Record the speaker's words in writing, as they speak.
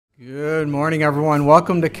Good morning, everyone.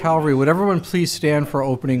 Welcome to Calvary. Would everyone please stand for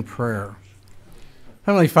opening prayer?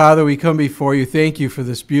 Heavenly Father, we come before you. Thank you for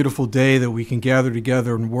this beautiful day that we can gather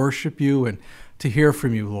together and worship you and to hear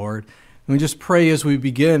from you, Lord. And we just pray as we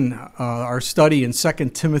begin our study in 2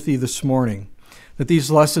 Timothy this morning, that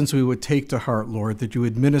these lessons we would take to heart, Lord, that you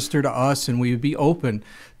would minister to us and we would be open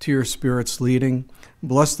to your Spirit's leading.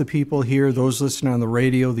 Bless the people here, those listening on the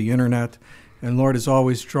radio, the internet, and Lord, as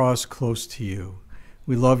always, draw us close to you.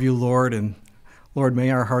 We love you, Lord, and Lord, may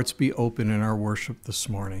our hearts be open in our worship this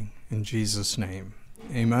morning. In Jesus' name,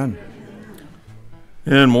 amen.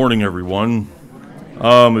 And morning, everyone.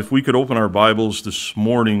 If we could open our Bibles this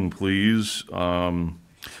morning, please. We're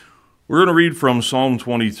going to read from Psalm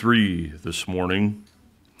 23 this morning,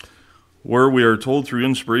 where we are told through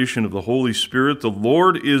inspiration of the Holy Spirit, "The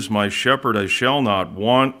Lord is my shepherd, I shall not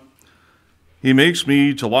want. He makes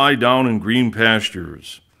me to lie down in green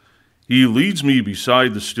pastures. He leads me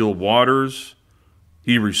beside the still waters.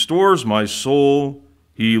 He restores my soul.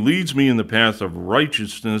 He leads me in the path of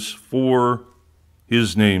righteousness for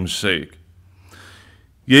his name's sake.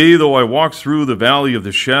 Yea, though I walk through the valley of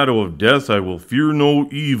the shadow of death, I will fear no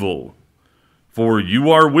evil. For you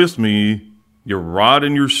are with me, your rod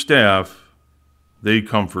and your staff, they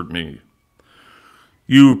comfort me.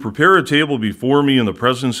 You prepare a table before me in the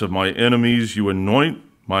presence of my enemies. You anoint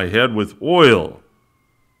my head with oil.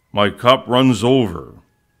 My cup runs over.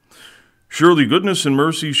 Surely goodness and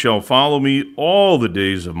mercy shall follow me all the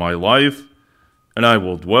days of my life, and I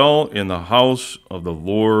will dwell in the house of the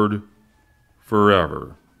Lord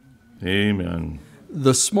forever." Amen.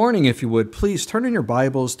 This morning, if you would, please turn in your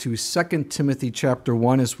Bibles to 2 Timothy chapter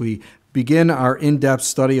 1 as we begin our in-depth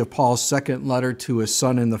study of Paul's second letter to his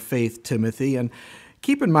son in the faith, Timothy. And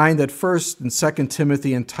keep in mind that 1st and 2nd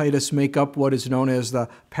Timothy and Titus make up what is known as the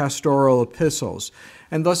pastoral epistles.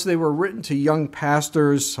 And thus they were written to young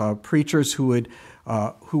pastors, preachers who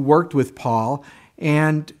worked with Paul,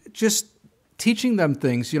 and just teaching them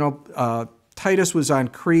things. Titus was on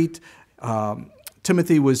Crete.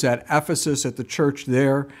 Timothy was at Ephesus at the church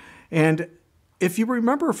there. And if you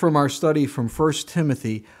remember from our study from 1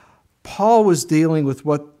 Timothy, Paul was dealing with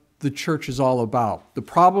what the church is all about, the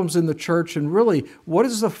problems in the church, and really, what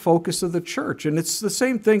is the focus of the church? And it's the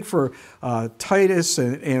same thing for Titus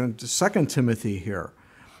and 2 Timothy here.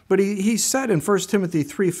 But he said in 1 Timothy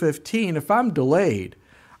 3:15, "If I'm delayed,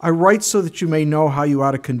 I write so that you may know how you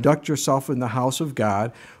ought to conduct yourself in the house of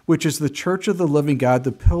God, which is the church of the living God,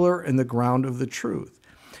 the pillar and the ground of the truth."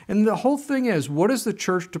 And the whole thing is, what is the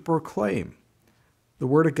church to proclaim? The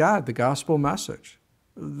word of God, the gospel message.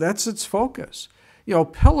 That's its focus.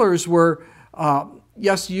 Pillars were,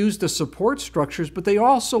 yes, used as support structures, but they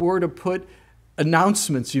also were to put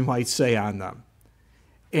announcements, you might say, on them.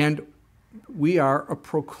 And we are a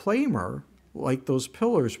proclaimer, like those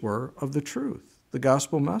pillars were, of the truth, the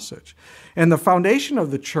gospel message. And the foundation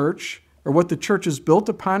of the church, or what the church is built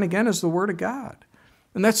upon, again, is the Word of God.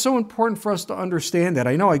 And that's so important for us to understand that.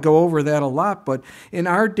 I know I go over that a lot, but in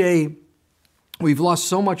our day, we've lost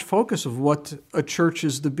so much focus of what a church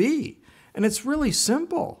is to be. And it's really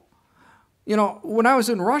simple. When I was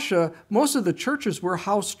in Russia, most of the churches were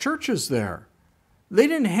house churches there. They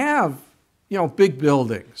didn't have, big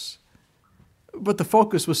buildings. But the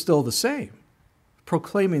focus was still the same.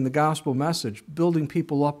 Proclaiming the gospel message, building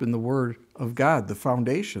people up in the Word of God, the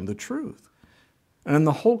foundation, the truth. And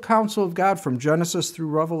the whole counsel of God from Genesis through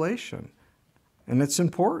Revelation. And it's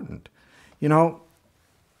important. You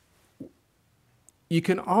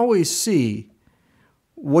can always see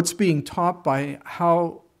what's being taught by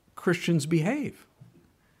how Christians behave.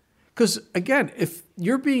 Because, again, if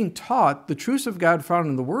you're being taught the truths of God found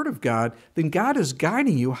in the Word of God, then God is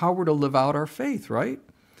guiding you how we're to live out our faith, right?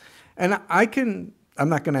 And I'm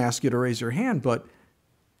not going to ask you to raise your hand, but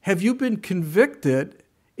have you been convicted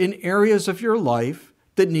in areas of your life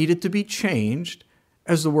that needed to be changed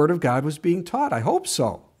as the Word of God was being taught? I hope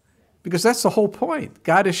so. Because that's the whole point.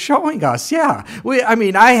 God is showing us,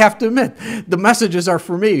 I have to admit, the messages are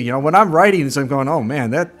for me. When I'm writing this, I'm going, oh man,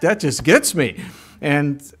 that just gets me.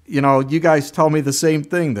 And, you guys tell me the same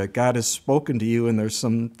thing, that God has spoken to you and there's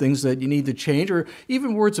some things that you need to change, or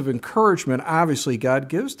even words of encouragement, obviously, God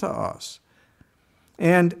gives to us.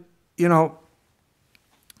 And,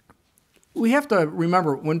 we have to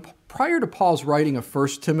remember, prior to Paul's writing of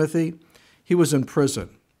 1 Timothy, he was in prison.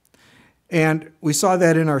 And we saw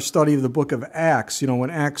that in our study of the book of Acts.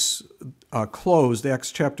 When Acts closed,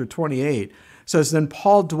 Acts chapter 28, says, "Then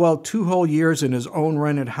Paul dwelt 2 whole years in his own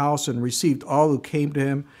rented house and received all who came to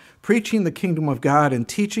him, preaching the kingdom of God and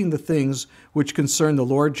teaching the things which concern the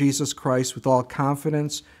Lord Jesus Christ with all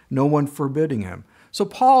confidence, no one forbidding him." So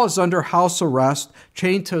Paul is under house arrest,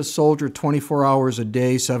 chained to a soldier 24 hours a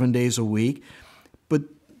day, 7 days a week. But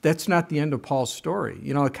that's not the end of Paul's story.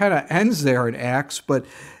 You know, it kind of ends there in Acts, but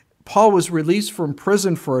Paul was released from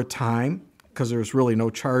prison for a time because there was really no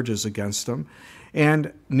charges against him,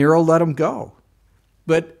 and Nero let him go.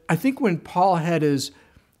 But I think when Paul had his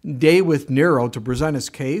day with Nero to present his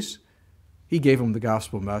case, he gave him the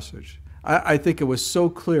gospel message. I think it was so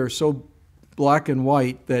clear, so black and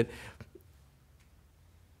white, that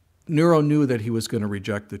Nero knew that he was going to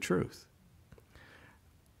reject the truth.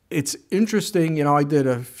 It's interesting, you know, I did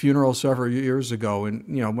a funeral several years ago, and,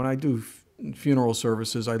 you know, when I do funeral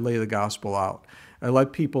services, I lay the gospel out. I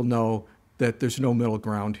let people know that there's no middle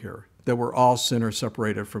ground here, that we're all sinners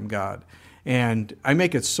separated from God. And I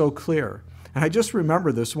make it so clear. And I just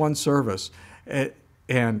remember this one service,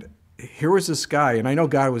 and here was this guy, and I know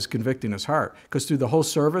God was convicting his heart, because through the whole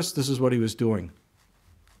service, this is what he was doing.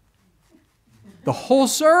 The whole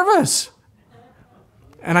service.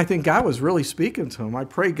 And I think God was really speaking to him. I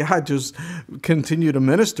pray God just continued to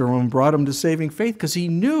minister to him and brought him to saving faith, because he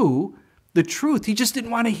knew the truth. He just didn't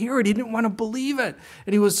want to hear it. He didn't want to believe it.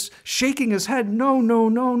 And he was shaking his head, no, no,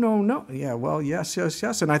 no, no, no. Yeah, well, yes, yes,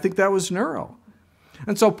 yes. And I think that was Nero.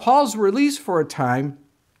 And so Paul's released for a time.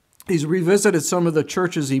 He's revisited some of the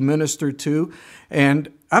churches he ministered to,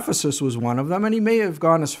 and Ephesus was one of them, and he may have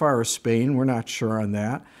gone as far as Spain. We're not sure on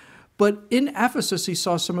that. But in Ephesus, he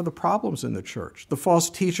saw some of the problems in the church. The false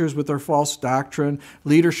teachers with their false doctrine.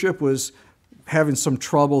 Leadership was having some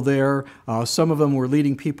trouble there. Some of them were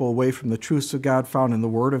leading people away from the truths of God found in the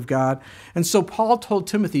Word of God. And so Paul told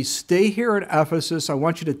Timothy, stay here in Ephesus. I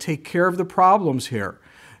want you to take care of the problems here.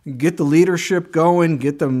 Get the leadership going,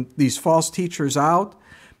 get these false teachers out.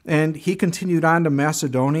 And he continued on to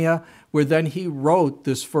Macedonia, where then he wrote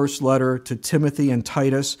this first letter to Timothy and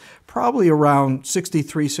Titus, probably around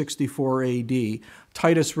 63, 64 AD.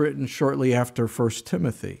 Titus written shortly after 1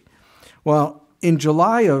 Timothy. Well, in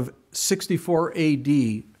July of 64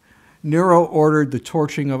 AD, Nero ordered the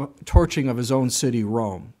torching of his own city,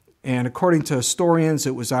 Rome. And according to historians,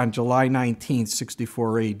 it was on July 19,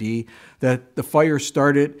 64 AD, that the fire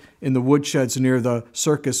started in the woodsheds near the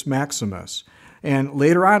Circus Maximus. And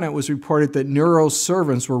later on, it was reported that Nero's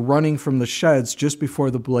servants were running from the sheds just before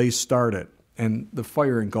the blaze started, and the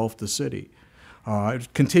fire engulfed the city.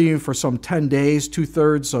 It continued for some 10 days.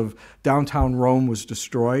 2/3 of downtown Rome was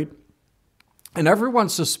destroyed. And everyone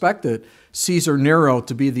suspected Caesar Nero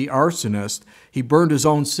to be the arsonist. He burned his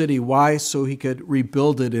own city. Why? So he could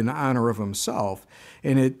rebuild it in honor of himself.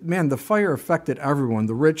 And the fire affected everyone,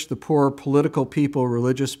 the rich, the poor, political people,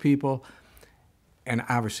 religious people, and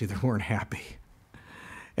obviously they weren't happy.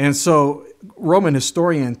 And so Roman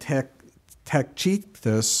historian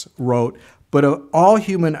Tacitus wrote, but of all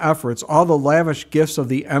human efforts, all the lavish gifts of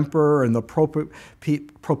the emperor and the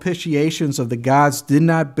propitiations of the gods did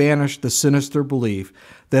not banish the sinister belief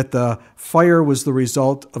that the fire was the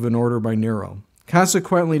result of an order by Nero.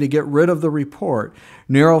 Consequently, to get rid of the report,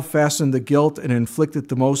 Nero fastened the guilt and inflicted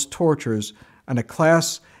the most tortures on a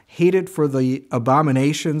class hated for the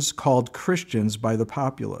abominations called Christians by the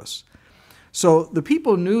populace. So the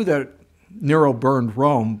people knew that Nero burned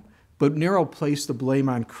Rome, but Nero placed the blame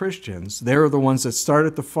on Christians. They're the ones that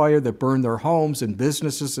started the fire, that burned their homes and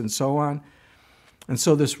businesses and so on. And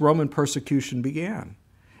so this Roman persecution began.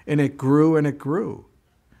 And it grew and it grew.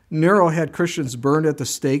 Nero had Christians burned at the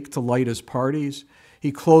stake to light his parties.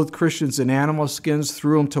 He clothed Christians in animal skins,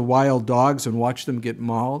 threw them to wild dogs, and watched them get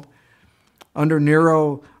mauled. Under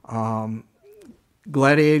Nero,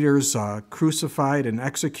 gladiators crucified and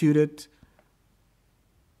executed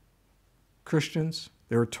Christians.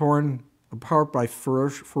 They were torn apart by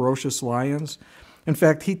ferocious lions. In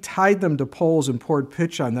fact, he tied them to poles and poured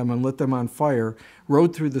pitch on them and lit them on fire,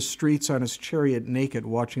 rode through the streets on his chariot naked,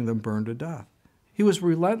 watching them burn to death. He was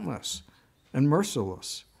relentless and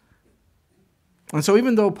merciless. And so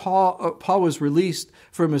even though Paul was released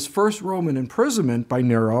from his first Roman imprisonment by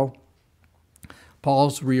Nero,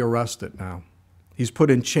 Paul's rearrested now. He's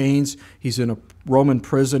put in chains. He's in a Roman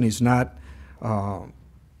prison. He's not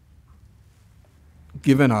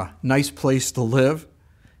given a nice place to live.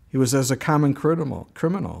 He was as a common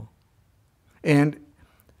criminal. And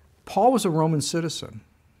Paul was a Roman citizen.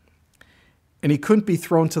 And he couldn't be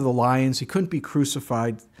thrown to the lions. He couldn't be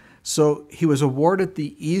crucified. So he was awarded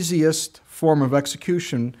the easiest form of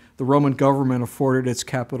execution the Roman government afforded its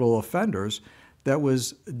capital offenders. That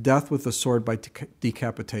was death with the sword by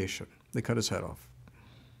decapitation. They cut his head off.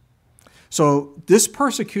 So this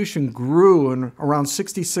persecution grew in around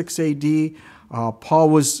 66 AD. Paul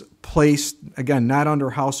was placed, again, not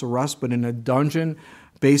under house arrest, but in a dungeon,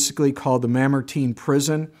 basically called the Mamertine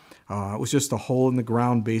prison. It was just a hole in the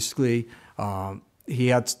ground, basically. He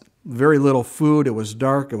had very little food. It was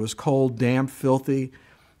dark. It was cold, damp, filthy.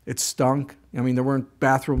 It stunk. I mean, there weren't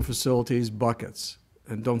bathroom facilities, buckets,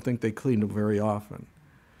 and don't think they cleaned them very often.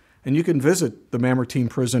 And you can visit the Mamertine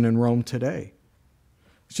prison in Rome today.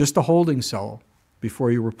 It's just a holding cell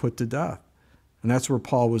before you were put to death. And that's where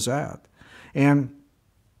Paul was at. And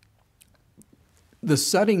the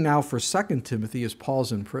setting now for 2 Timothy is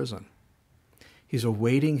Paul's in prison. He's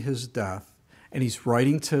awaiting his death, and he's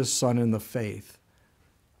writing to his son in the faith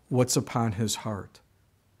what's upon his heart.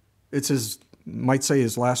 It's might say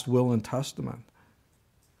his last will and testament.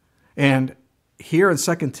 And here in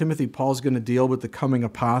 2 Timothy, Paul's going to deal with the coming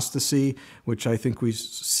apostasy, which I think we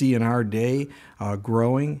see in our day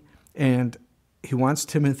growing. And he wants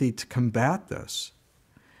Timothy to combat this.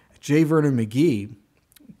 J. Vernon McGee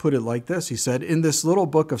put it like this. He said, in this little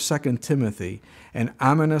book of 2 Timothy, an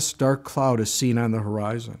ominous dark cloud is seen on the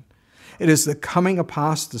horizon. It is the coming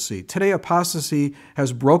apostasy. Today, apostasy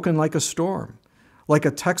has broken like a storm, like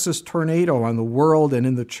a Texas tornado on the world and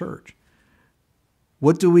in the church.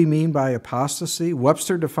 What do we mean by apostasy?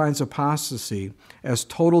 Webster defines apostasy as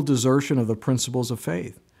total desertion of the principles of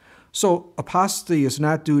faith. So apostasy is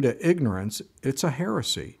not due to ignorance, it's a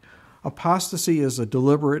heresy. Apostasy is a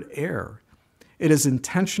deliberate error. It is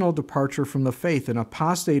intentional departure from the faith. An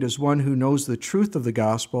apostate is one who knows the truth of the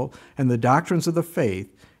gospel and the doctrines of the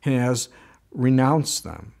faith and has renounced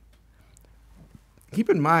them. Keep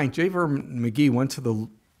in mind, J. Vernon McGee went to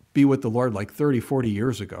be with the Lord like 30, 40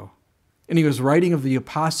 years ago. And he was writing of the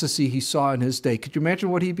apostasy he saw in his day. Could you imagine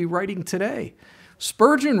what he'd be writing today?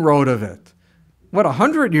 Spurgeon wrote of it.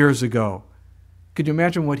 100 years ago? Could you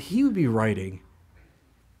imagine what he would be writing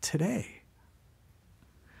today?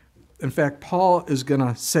 In fact, Paul is going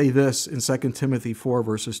to say this in 2 Timothy 4,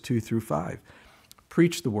 verses 2 through 5.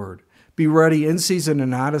 Preach the word. Be ready in season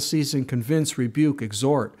and out of season, convince, rebuke,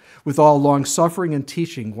 exhort, with all long-suffering and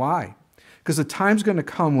teaching. Why? Because the time's going to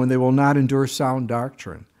come when they will not endure sound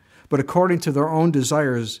doctrine, but according to their own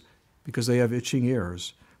desires, because they have itching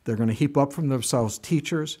ears, they're going to heap up from themselves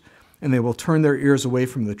teachers, and they will turn their ears away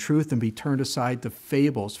from the truth and be turned aside to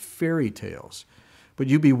fables, fairy tales. But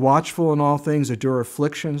you be watchful in all things, endure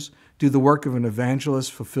afflictions, do the work of an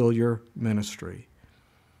evangelist, fulfill your ministry.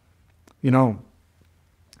 You know,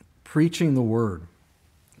 preaching the word.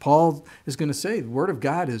 Paul is going to say the word of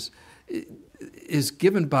God is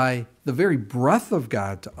given by the very breath of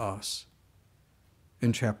God to us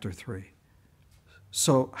in chapter 3.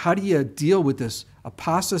 So how do you deal with this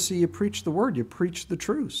apostasy? You preach the word. You preach the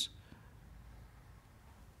truth.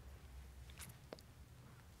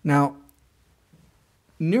 Now,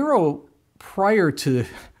 Nero, prior to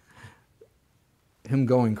him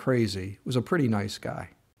going crazy, was a pretty nice guy.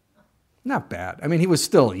 Not bad. I mean, he was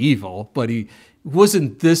still evil, but he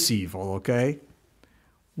wasn't this evil, okay?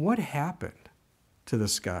 What happened to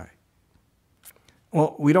this guy?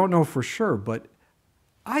 Well, we don't know for sure, but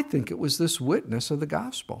I think it was this witness of the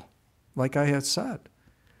gospel, like I had said.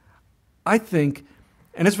 I think,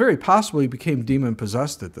 and it's very possible he became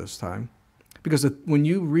demon-possessed at this time, because when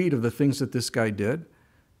you read of the things that this guy did,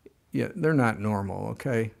 yeah, they're not normal,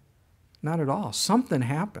 okay? Not at all. Something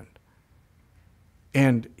happened.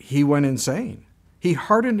 And he went insane. He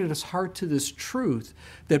hardened his heart to this truth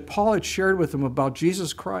that Paul had shared with him about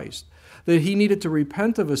Jesus Christ, that he needed to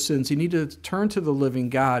repent of his sins. He needed to turn to the living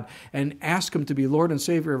God and ask him to be Lord and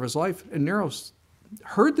Savior of his life. And Nero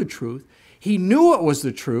heard the truth. He knew it was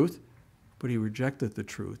the truth, but he rejected the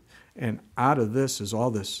truth. And out of this is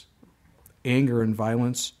all this anger and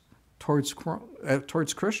violence towards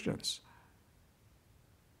Christians.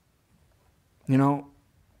 You know,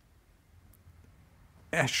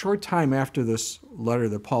 a short time after this letter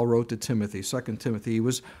that Paul wrote to Timothy, 2 Timothy, he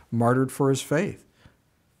was martyred for his faith.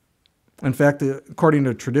 In fact, according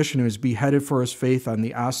to tradition, he was beheaded for his faith on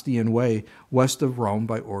the Ostian Way west of Rome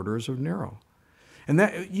by orders of Nero. And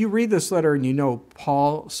that you read this letter and you know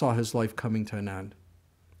Paul saw his life coming to an end.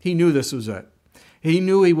 He knew this was it. He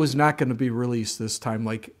knew he was not going to be released this time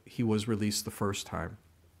like he was released the first time.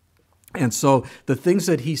 And so the things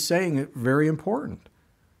that he's saying are very important.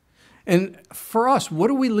 And for us,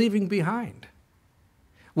 what are we leaving behind?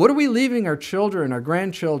 What are we leaving our children, our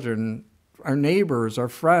grandchildren, our neighbors, our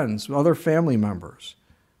friends, other family members?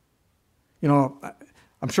 You know,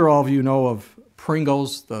 I'm sure all of you know of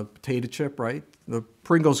Pringles, the potato chip, right? The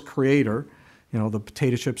Pringles creator, you know, the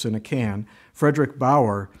potato chips in a can, Frederick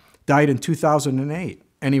Bauer, died in 2008,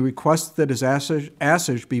 and he requested that his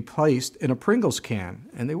ashes be placed in a Pringles can,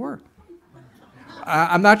 and they were.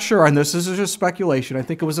 I'm not sure on this. This is just speculation. I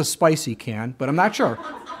think it was a spicy can, but I'm not sure.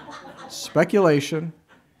 Speculation.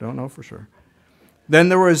 Don't know for sure. Then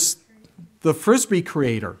there was the Frisbee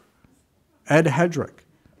creator, Ed Hedrick.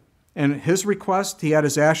 And his request, he had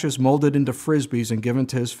his ashes molded into Frisbees and given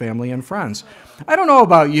to his family and friends. I don't know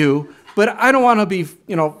about you, but I don't want to be,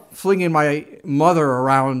 flinging my mother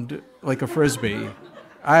around like a Frisbee.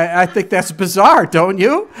 I think that's bizarre, don't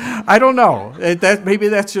you? I don't know. Maybe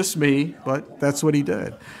that's just me, but that's what he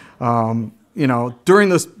did. During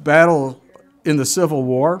this battle in the Civil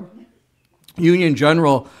War, Union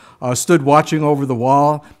general stood watching over the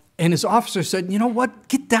wall, and his officer said, "You know what?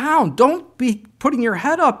 Get down. Don't be putting your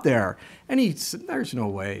head up there." And he said, "There's no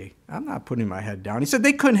way. I'm not putting my head down." He said,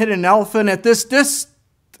 "They couldn't hit an elephant at this distance."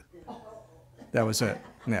 That was it.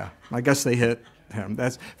 Yeah, I guess they hit him.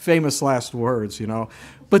 That's famous last words,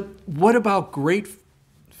 But what about great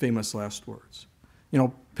famous last words?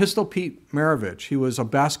 Pistol Pete Maravich, he was a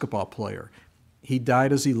basketball player. He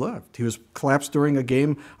died as he lived. He was collapsed during a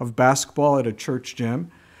game of basketball at a church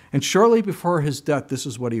gym. And shortly before his death, this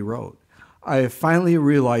is what he wrote. "I have finally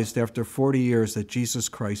realized after 40 years that Jesus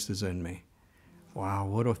Christ is in me." Wow,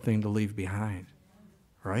 what a thing to leave behind,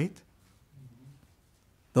 right?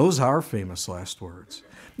 Those are famous last words.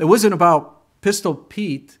 It wasn't about Pistol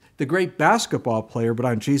Pete, the great basketball player, but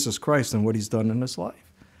on Jesus Christ and what he's done in his life.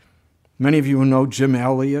 Many of you know Jim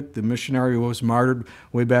Elliot, the missionary who was martyred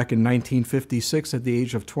way back in 1956 at the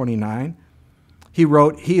age of 29. He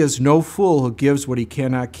wrote, "He is no fool who gives what he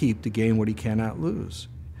cannot keep to gain what he cannot lose."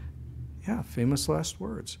 Yeah, famous last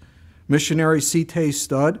words. Missionary C.T.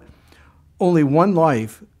 Studd, "Only one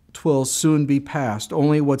life, 'twill soon be past.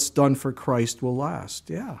 Only what's done for Christ will last."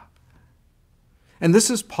 Yeah. And this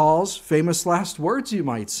is Paul's famous last words, you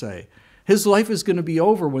might say. His life is going to be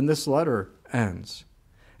over when this letter ends.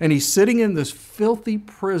 And he's sitting in this filthy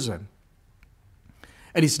prison.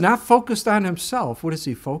 And he's not focused on himself. What is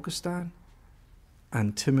he focused on?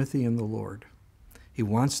 On Timothy and the Lord. He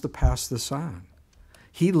wants to pass this on.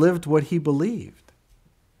 He lived what he believed.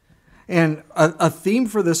 And a theme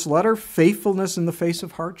for this letter, faithfulness in the face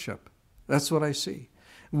of hardship. That's what I see.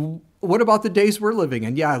 What about the days we're living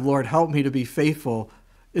in? Yeah, Lord, help me to be faithful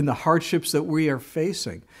in the hardships that we are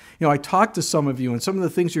facing. I talked to some of you and some of the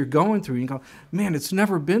things you're going through, you go, "Man, it's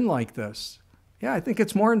never been like this." Yeah, I think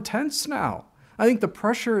it's more intense now. I think the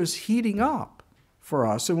pressure is heating up for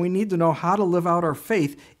us, and we need to know how to live out our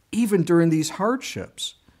faith even during these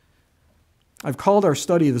hardships. I've called our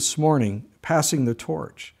study this morning, Passing the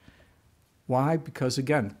Torch. Why? Because,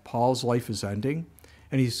 again, Paul's life is ending,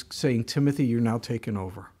 and he's saying, "Timothy, you're now taking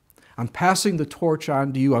over. I'm passing the torch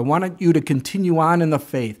on to you. I want you to continue on in the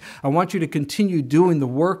faith. I want you to continue doing the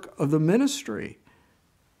work of the ministry."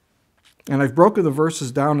 And I've broken the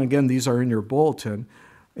verses down, again, these are in your bulletin,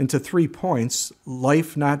 into 3 points: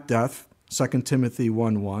 life, not death, 2 Timothy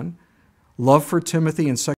 1:1, love for Timothy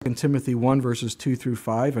in 2 Timothy 1, verses 2 through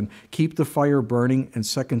 5, and keep the fire burning in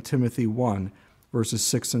 2 Timothy 1, verses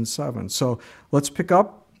 6 and 7. So let's pick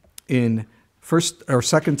up in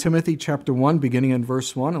 2 Timothy chapter 1, beginning in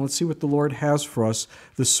verse 1, and let's see what the Lord has for us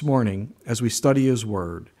this morning as we study his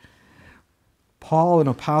word. Paul, an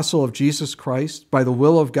apostle of Jesus Christ, by the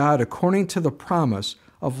will of God, according to the promise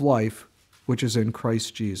of life which is in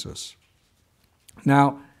Christ Jesus.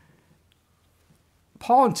 Now,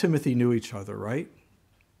 Paul and Timothy knew each other, right?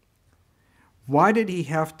 Why did he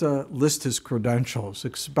have to list his credentials,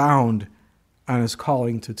 expound on his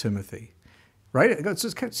calling to Timothy? Right?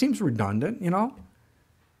 It seems redundant,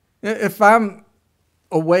 If I'm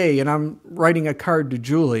away and I'm writing a card to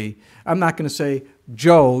Julie, I'm not going to say,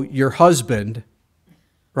 "Joe, your husband,"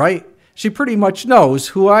 right? She pretty much knows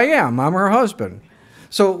who I am. I'm her husband.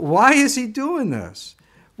 So why is he doing this?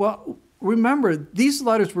 Well, remember, these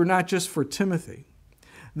letters were not just for Timothy.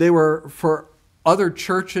 They were for other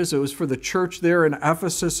churches. It was for the church there in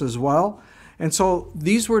Ephesus as well. And so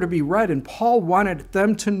these were to be read, and Paul wanted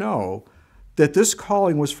them to know that this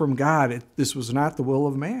calling was from God. This was not the will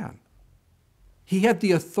of man. He had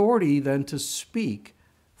the authority then to speak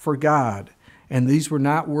for God. And these were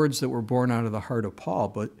not words that were born out of the heart of Paul,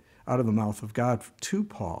 but out of the mouth of God to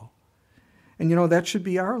Paul. And that should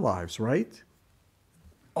be our lives, right?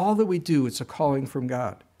 All that we do, it's a calling from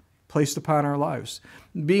God placed upon our lives.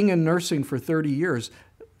 Being in nursing for 30 years,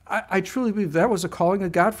 I truly believe that was a calling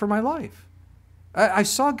of God for my life. I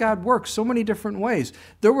saw God work so many different ways.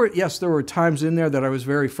 There were times in there that I was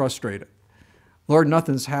very frustrated. Lord,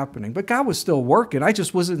 nothing's happening. But God was still working. I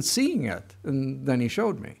just wasn't seeing it. And then he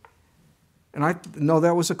showed me. And I know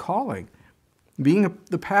that was a calling. Being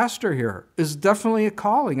the pastor here is definitely a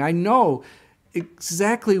calling. I know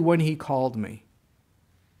exactly when he called me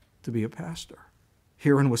to be a pastor.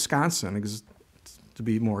 Here in Wisconsin, to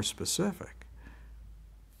be more specific.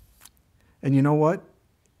 And you know what?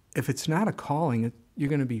 if it's not a calling, you're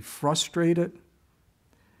going to be frustrated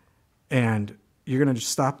and you're going to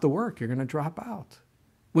stop the work. You're going to drop out.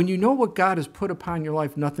 When you know what God has put upon your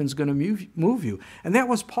life, nothing's going to move you. And that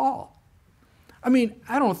was Paul. I mean,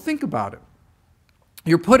 I don't think about it.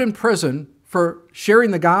 You're put in prison for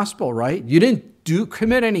sharing the gospel, right? You didn't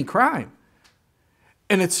commit any crime.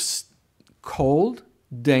 And it's cold,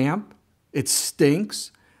 damp, it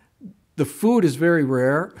stinks. The food is very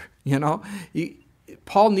rare, you know.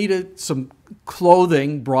 Paul needed some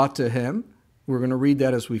clothing brought to him. We're going to read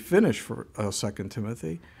that as we finish for 2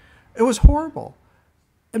 Timothy. It was horrible.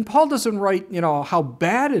 And Paul doesn't write, you know, how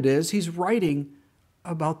bad it is. He's writing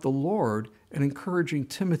about the Lord and encouraging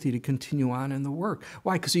Timothy to continue on in the work.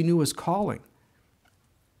 Why? Because he knew his calling.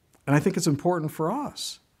 And I think it's important for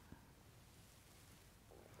us.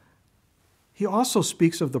 He also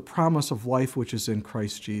speaks of the promise of life which is in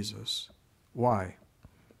Christ Jesus. Why?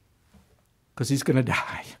 Because he's going to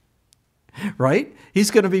die, right?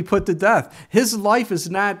 He's going to be put to death. His life is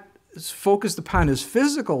not focused upon his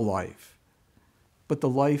physical life, but the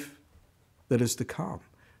life that is to come.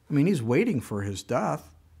 I mean, he's waiting for his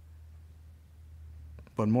death,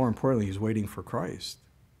 but more importantly, he's waiting for Christ.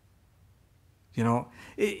 You know,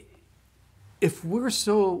 if we're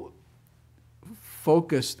so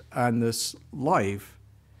focused on this life,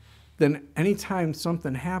 then anytime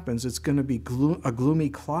something happens, it's going to be a gloomy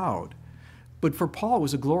cloud. But for Paul, it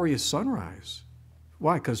was a glorious sunrise.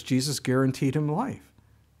 Why? Because Jesus guaranteed him life.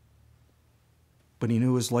 But he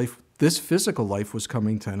knew his life, this physical life, was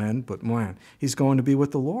coming to an end, but man, he's going to be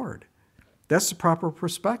with the Lord. That's the proper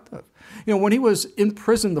perspective. You know, when he was in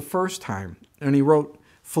prison the first time, and he wrote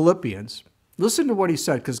Philippians, listen to what he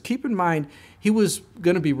said, because keep in mind, he was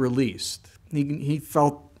going to be released. He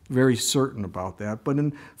felt very certain about that. But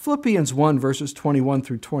in Philippians 1, verses 21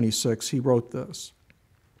 through 26, he wrote this.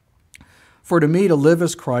 For to me to live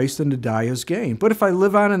is Christ and to die is gain. But if I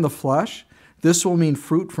live on in the flesh, this will mean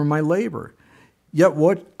fruit from my labor. Yet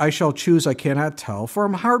what I shall choose I cannot tell, for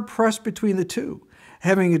I'm hard pressed between the two,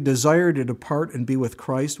 having a desire to depart and be with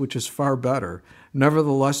Christ, which is far better.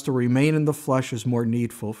 Nevertheless, to remain in the flesh is more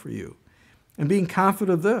needful for you. And being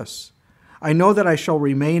confident of this, I know that I shall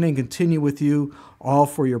remain and continue with you all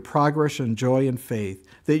for your progress and joy and faith,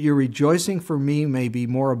 that your rejoicing for me may be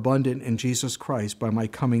more abundant in Jesus Christ by my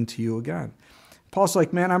coming to you again. Paul's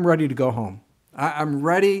like, man, I'm ready to go home. I'm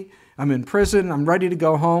ready. I'm in prison. I'm ready to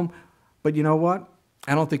go home. But you know what?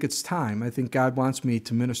 I don't think it's time. I think God wants me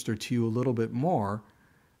to minister to you a little bit more.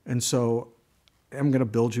 And so I'm going to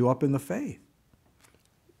build you up in the faith.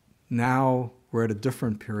 Now we're at a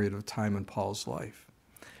different period of time in Paul's life.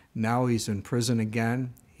 Now he's in prison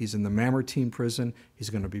again. He's in the Mamertine prison. He's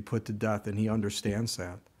going to be put to death, and he understands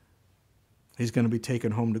that. He's going to be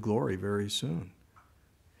taken home to glory very soon.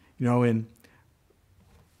 You know, in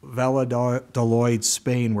Valladolid,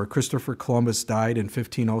 Spain, where Christopher Columbus died in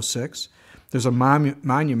 1506, there's a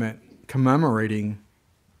monument commemorating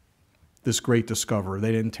this great discovery.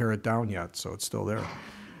 They didn't tear it down yet, so it's still there.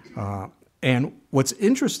 And what's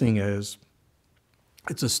interesting is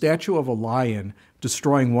it's a statue of a lion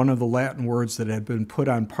destroying one of the Latin words that had been put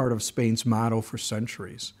on part of Spain's motto for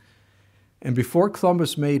centuries. And before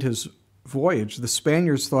Columbus made his voyage, the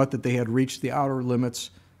Spaniards thought that they had reached the outer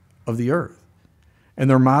limits of the earth. And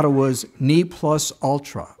their motto was ni plus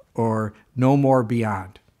ultra, or no more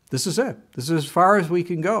beyond. This is it. This is as far as we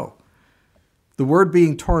can go. The word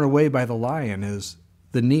being torn away by the lion is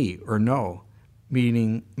the ni, or no,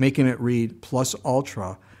 meaning making it read plus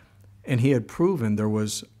ultra, and he had proven there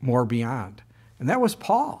was more beyond. And that was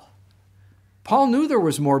Paul. Paul knew there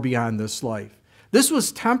was more beyond this life. This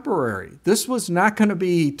was temporary. This was not going to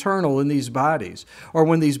be eternal in these bodies. Or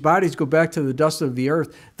when these bodies go back to the dust of the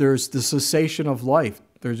earth, there's the cessation of life.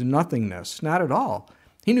 There's nothingness. Not at all.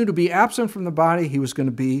 He knew to be absent from the body, he was going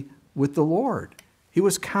to be with the Lord. He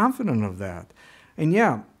was confident of that. And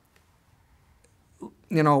yeah,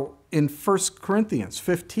 you know, in 1 Corinthians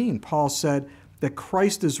 15, Paul said that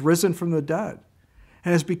Christ is risen from the dead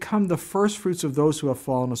and has become the firstfruits of those who have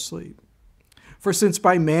fallen asleep. For since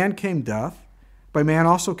by man came death, by man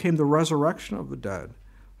also came the resurrection of the dead.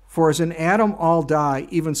 For as in Adam all die,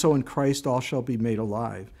 even so in Christ all shall be made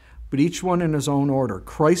alive. But each one in his own order.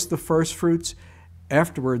 Christ the firstfruits,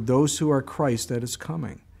 afterward those who are Christ that is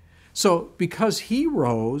coming. So because he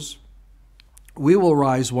rose, we will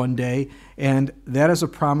rise one day, and that is a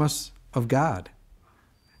promise of God.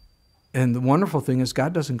 And the wonderful thing is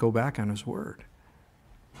God doesn't go back on his word.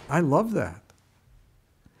 I love that.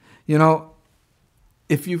 You know,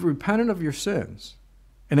 if you've repented of your sins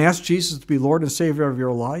and asked Jesus to be Lord and Savior of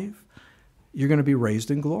your life, you're going to be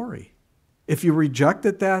raised in glory. If you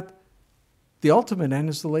rejected that, The ultimate end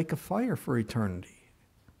is the lake of fire for eternity.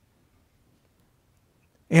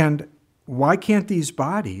 And why can't these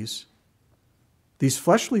bodies, these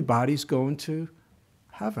fleshly bodies, go into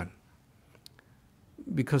heaven?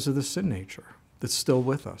 Because of the sin nature that's still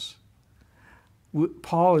with us.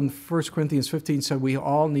 Paul in 1 Corinthians 15 said we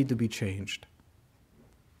all need to be changed.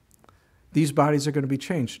 These bodies are going to be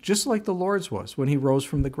changed, just like the Lord's was when he rose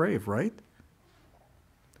from the grave, right?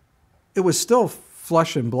 It was still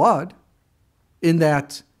flesh and blood in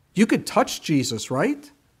that you could touch Jesus,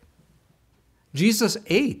 right? Jesus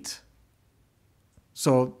ate.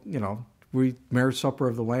 So, we marriage supper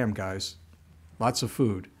of the Lamb, guys. Lots of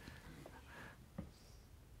food.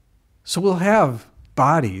 So we'll have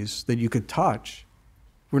bodies that you could touch.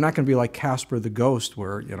 We're not going to be like Casper the Ghost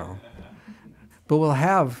where,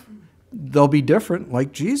 but they'll be different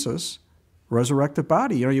like Jesus, resurrected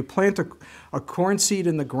body. You plant a corn seed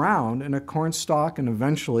in the ground and a corn stalk, and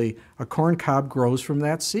eventually a corn cob grows from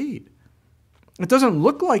that seed. It doesn't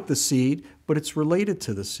look like the seed, but it's related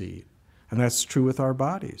to the seed. And that's true with our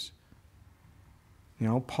bodies.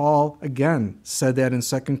 Paul, again, said that in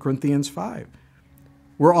 2 Corinthians 5.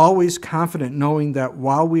 We're always confident knowing that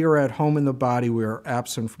while we are at home in the body, we are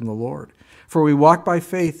absent from the Lord. For we walk by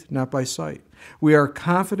faith, not by sight. We are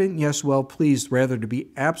confident, yes, well pleased, rather to be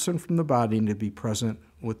absent from the body and to be present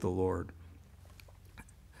with the Lord.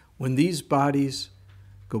 When these bodies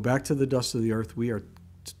go back to the dust of the earth, we are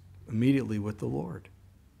immediately with the Lord.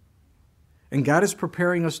 And God is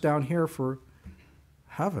preparing us down here for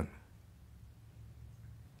heaven.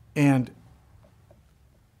 And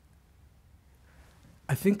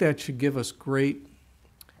I think that should give us great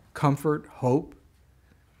comfort, hope.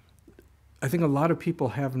 I think a lot of people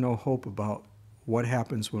have no hope about what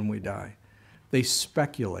happens when we die. They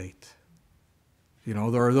speculate. There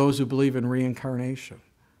are those who believe in reincarnation.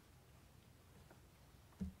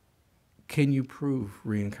 Can you prove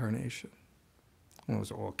reincarnation?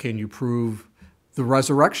 Well, can you prove the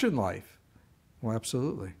resurrection life? Well,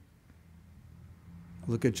 absolutely.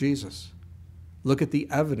 Look at Jesus. Look at the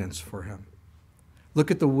evidence for him. Look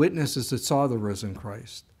at the witnesses that saw the risen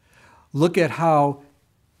Christ. Look at how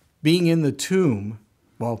being in the tomb,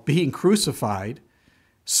 being crucified,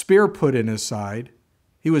 spear put in his side,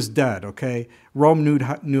 he was dead, okay? Rome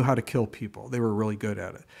knew how to kill people. They were really good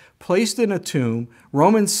at it. Placed in a tomb,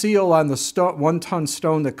 Roman seal on the 1-ton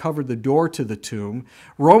stone that covered the door to the tomb,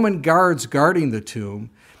 Roman guards guarding the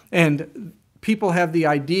tomb, and people have the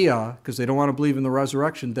idea, because they don't want to believe in the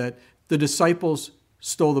resurrection, that the disciples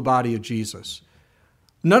stole the body of Jesus.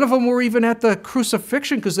 None of them were even at the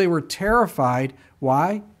crucifixion because they were terrified.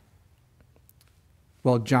 Why?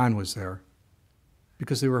 Well, John was there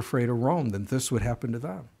because they were afraid of Rome, that this would happen to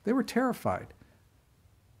them. They were terrified.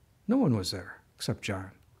 No one was there except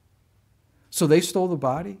John. So they stole the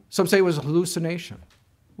body. Some say it was a hallucination.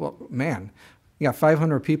 Well, man, you got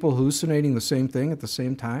 500 people hallucinating the same thing at the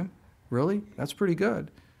same time? Really? That's pretty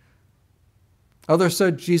good. Others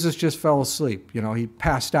said Jesus just fell asleep. He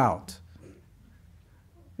passed out.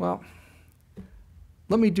 Well,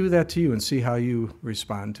 let me do that to you and see how you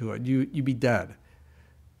respond to it. You'd be dead.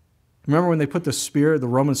 Remember when they put the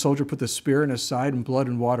Roman soldier put the spear in his side and blood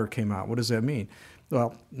and water came out. What does that mean?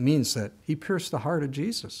 Well, it means that he pierced the heart of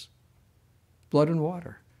Jesus. Blood and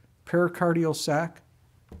water. Pericardial sac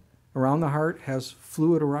around the heart has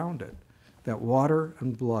fluid around it. That water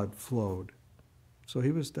and blood flowed. So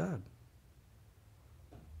he was dead.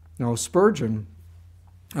 Now, Spurgeon,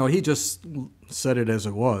 he just said it as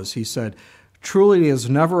it was. He said, "Truly it is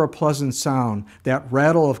never a pleasant sound, that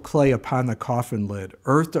rattle of clay upon the coffin lid,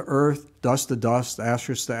 earth to earth, dust to dust,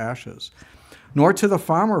 ashes to ashes. Nor to the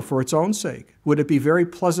farmer for its own sake would it be a very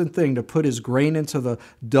pleasant thing to put his grain into the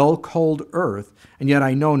dull, cold earth, and yet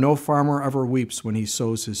I know no farmer ever weeps when he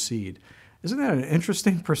sows his seed." Isn't that an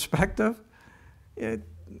interesting perspective?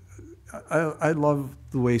 I love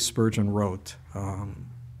the way Spurgeon wrote.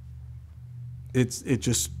 It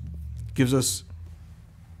just gives us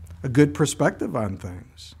a good perspective on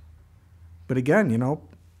things. But again,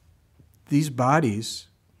 these bodies,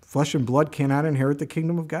 flesh and blood, cannot inherit the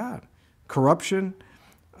kingdom of God. Corruption,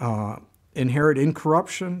 inherit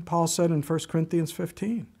incorruption, Paul said in 1 Corinthians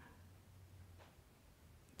 15.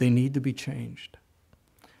 They need to be changed.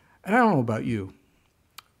 And I don't know about you,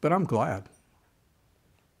 but I'm glad.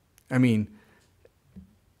 I mean,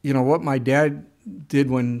 what my dad did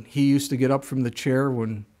when he used to get up from the chair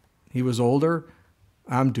when he was older,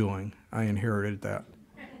 I'm doing. I inherited that.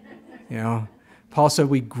 Paul said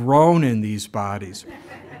we groan in these bodies.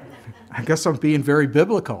 I guess I'm being very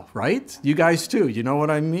biblical, right? You guys too, you know what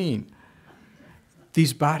I mean.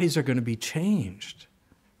 These bodies are going to be changed.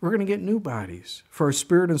 We're going to get new bodies for our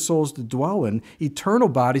spirit and souls to dwell in, eternal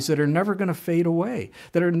bodies that are never going to fade away,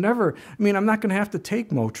 that are never, I'm not going to have to take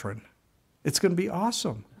Motrin. It's going to be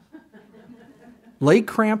awesome. Leg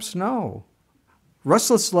cramps, no.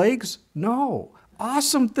 Restless legs, no.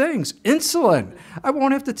 Awesome things. Insulin. I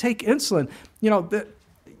won't have to take insulin.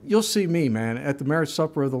 You'll see me, man, at the marriage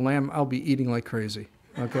supper of the Lamb, I'll be eating like crazy,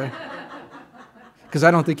 okay? Because I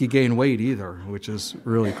don't think you gain weight either, which is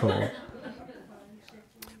really cool.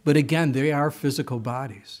 But again, they are physical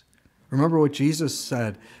bodies. Remember what Jesus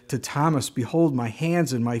said to Thomas, "Behold my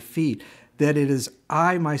hands and my feet, that it is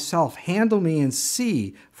I myself. Handle me and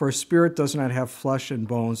see, for a spirit does not have flesh and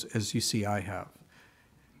bones as you see I have."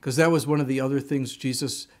 Because that was one of the other things.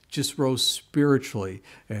 Jesus just rose spiritually.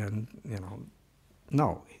 And,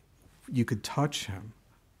 no, you could touch him.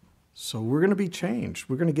 So we're going to be changed.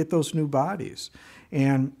 We're going to get those new bodies.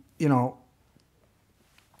 And,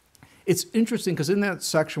 it's interesting because in that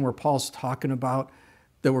section where Paul's talking about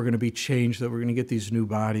that we're going to be changed, that we're going to get these new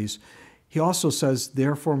bodies, he also says,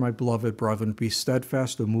 "Therefore, my beloved brethren, be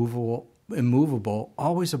steadfast, immovable,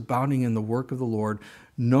 always abounding in the work of the Lord,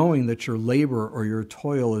 knowing that your labor or your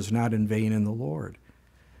toil is not in vain in the Lord."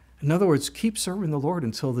 In other words, keep serving the Lord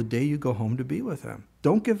until the day you go home to be with him.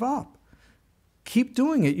 Don't give up. Keep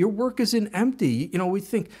doing it. Your work isn't empty. We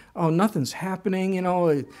think, oh, nothing's happening.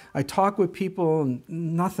 I talk with people and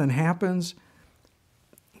nothing happens.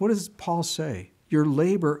 What does Paul say? Your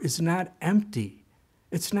labor is not empty.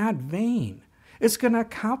 It's not vain. It's going to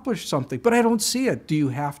accomplish something, but I don't see it. Do you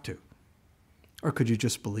have to? Or could you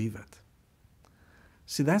just believe it?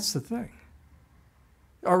 See, that's the thing.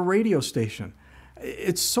 Our radio station,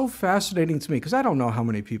 it's so fascinating to me because I don't know how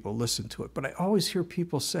many people listen to it, but I always hear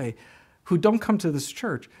people say, who don't come to this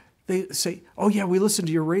church, they say, "Oh yeah, we listen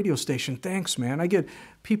to your radio station. Thanks, man." I get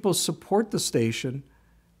people support the station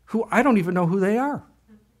who I don't even know who they are,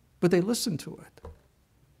 but they listen to it.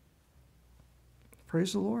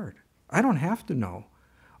 Praise the Lord. I don't have to know.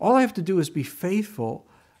 All I have to do is be faithful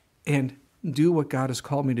and do what God has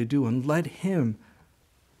called me to do and let him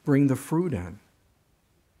bring the fruit in.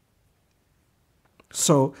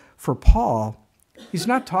 So for Paul, he's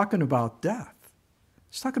not talking about death.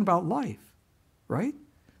 He's talking about life, right?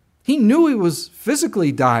 He knew he was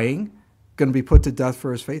physically dying, going to be put to death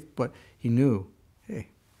for his faith, but he knew, hey,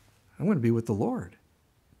 I'm going to be with the Lord.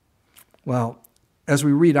 Well, as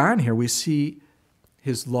we read on here, we see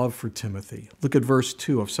his love for Timothy. Look at verse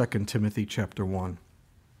 2 of 2 Timothy chapter 1.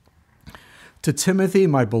 "To Timothy,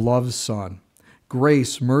 my beloved son,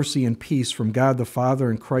 grace, mercy, and peace from God the Father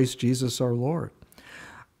and Christ Jesus our Lord.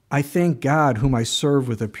 I thank God, whom I serve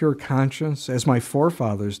with a pure conscience, as my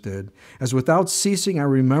forefathers did, as without ceasing I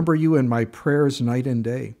remember you in my prayers night and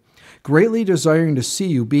day, greatly desiring to see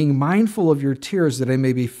you, being mindful of your tears, that I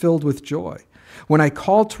may be filled with joy, when I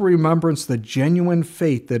call to remembrance the genuine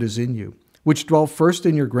faith that is in you, which dwelt first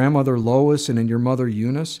in your grandmother Lois and in your mother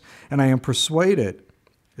Eunice, and I am persuaded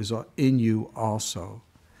is in you also."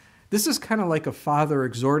 This is kind of like a father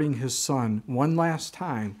exhorting his son one last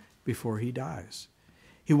time before he dies.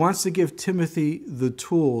 He wants to give Timothy the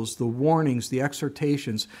tools, the warnings, the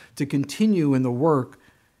exhortations to continue in the work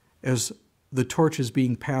as the torch is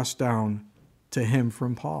being passed down to him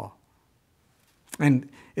from Paul. And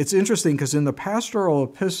it's interesting because in the pastoral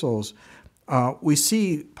epistles, we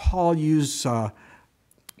see Paul use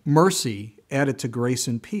mercy added to grace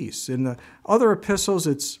and peace. In the other epistles,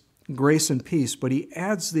 it's grace and peace, but he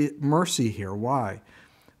adds the mercy here. Why?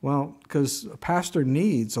 Well, because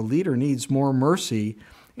a leader needs more mercy.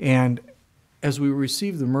 And as we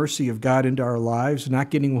receive the mercy of God into our lives, not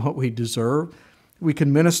getting what we deserve, we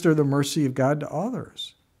can minister the mercy of God to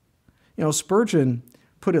others. Spurgeon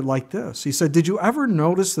put it like this. He said, "Did you ever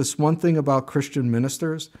notice this one thing about Christian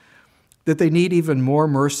ministers? That they need even more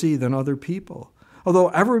mercy than other people. Although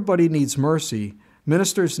everybody needs mercy,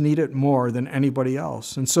 ministers need it more than anybody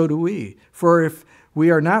else, and so do we. For if we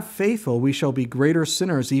are not faithful, we shall be greater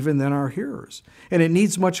sinners even than our hearers. And it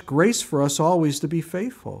needs much grace for us always to be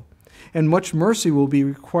faithful. And much mercy will be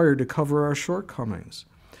required to cover our shortcomings.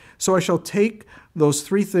 So I shall take those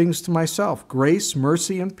three things to myself, grace,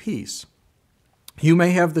 mercy, and peace. You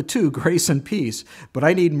may have the two, grace and peace, but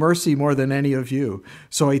I need mercy more than any of you.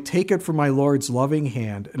 So I take it from my Lord's loving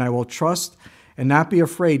hand, and I will trust and not be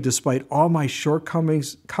afraid despite all my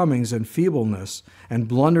shortcomings and feebleness and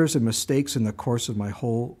blunders and mistakes in the course of my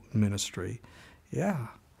whole ministry." Yeah.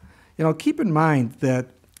 Keep in mind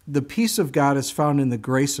that the peace of God is found in the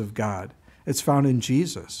grace of God. It's found in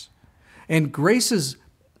Jesus. And grace is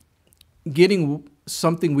getting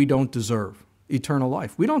something we don't deserve, eternal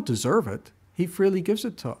life. We don't deserve it. He freely gives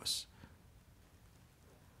it to us.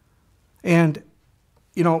 And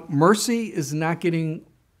mercy is not getting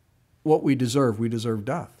what we deserve. We deserve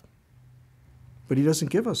death. But he doesn't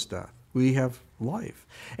give us death. We have life.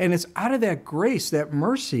 And it's out of that grace, that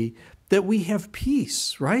mercy, that we have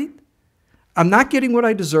peace, right? I'm not getting what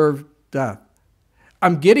I deserve, death.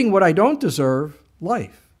 I'm getting what I don't deserve,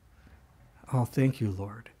 life. Oh, thank you,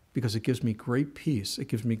 Lord, because it gives me great peace. It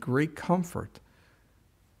gives me great comfort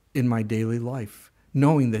in my daily life,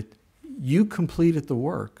 knowing that you completed the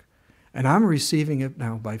work, and I'm receiving it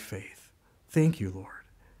now by faith. Thank you, Lord.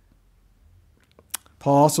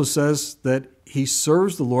 Paul also says that he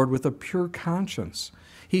serves the Lord with a pure conscience.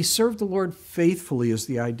 He served the Lord faithfully is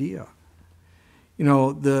the idea.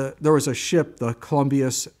 There was a ship, the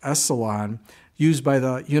Columbus Escalon, used by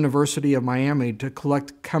the University of Miami to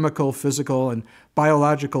collect chemical, physical, and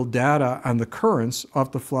biological data on the currents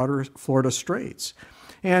off the Florida Straits.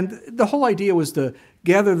 And the whole idea was to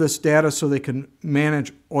gather this data so they can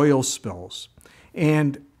manage oil spills.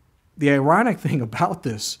 And the ironic thing about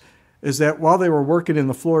this is that while they were working in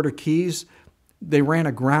the Florida Keys, they ran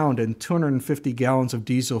aground and 250 gallons of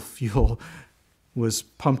diesel fuel was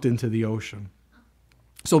pumped into the ocean.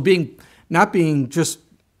 So not being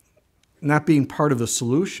part of the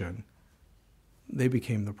solution, they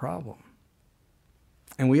became the problem.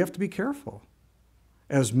 And we have to be careful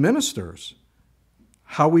as ministers,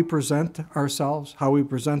 how we present ourselves, how we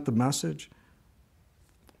present the message,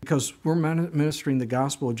 because we're ministering the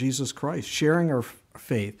gospel of Jesus Christ, sharing our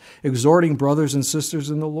faith, exhorting brothers and sisters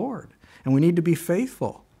in the Lord, and we need to be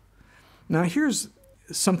faithful. Now here's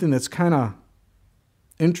something that's kind of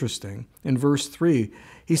interesting. In verse 3,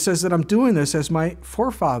 he says that I'm doing this as my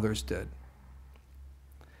forefathers did.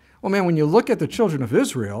 Well, man, when you look at the children of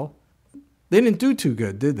Israel, they didn't do too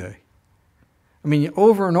good, did they? I mean,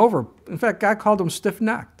 over and over. In fact, God called them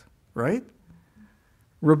stiff-necked, right?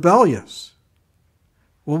 Rebellious.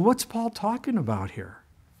 Well, what's Paul talking about here?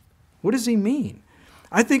 What does he mean?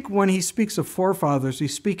 I think when he speaks of forefathers,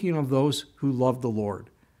 he's speaking of those who loved the Lord,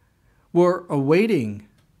 were awaiting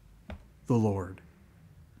the Lord,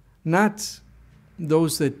 not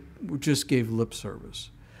those that just gave lip service.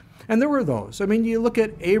 And there were those. I mean, you look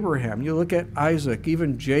at Abraham, you look at Isaac,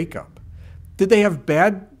 even Jacob. Did they have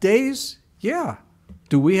bad days? Yeah.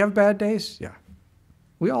 Do we have bad days? Yeah.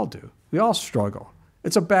 We all do. We all struggle.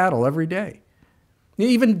 It's a battle every day.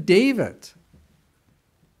 Even David,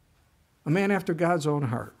 a man after God's own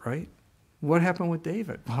heart, right? What happened with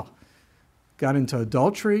David? Well, got into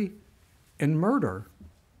adultery and murder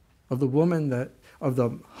of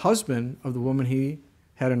the husband of the woman he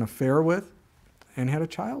had an affair with and had a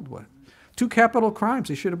child with. 2 capital crimes.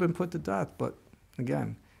 He should have been put to death. But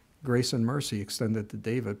again, grace and mercy extended to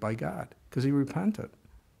David by God because he repented.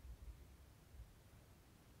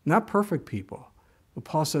 Not perfect people. But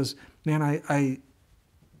Paul says, man, I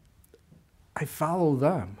follow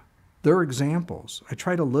them. Their examples. I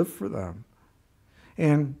try to live for them.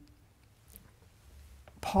 And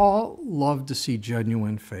Paul loved to see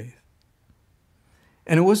genuine faith.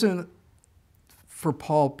 And it wasn't for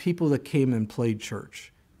Paul people that came and played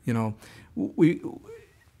church.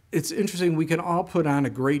 It's interesting, we can all put on a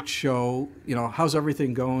great show. How's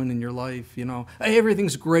everything going in your life? Hey,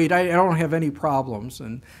 everything's great. I don't have any problems.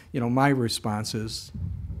 And, my response is,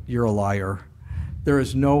 you're a liar. There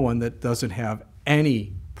is no one that doesn't have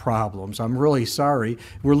any problems. I'm really sorry.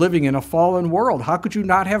 We're living in a fallen world. How could you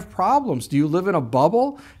not have problems? Do you live in a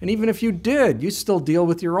bubble? And even if you did, you still deal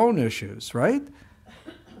with your own issues, right?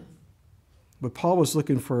 But Paul was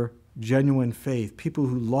looking for genuine faith, people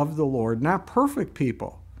who love the Lord, not perfect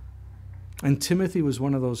people. And Timothy was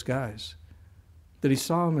one of those guys that he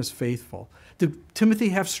saw him as faithful. Did Timothy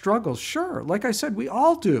have struggles? Sure. Like I said, we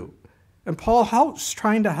all do. And Paul was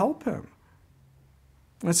trying to help him.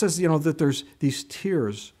 And it says, that there's these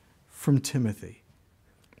tears from Timothy.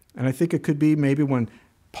 And I think it could be maybe when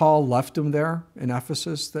Paul left him there in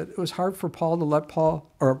Ephesus, that it was hard for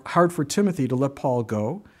hard for Timothy to let Paul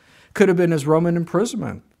go. Could have been his Roman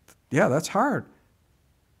imprisonment. Yeah, that's hard.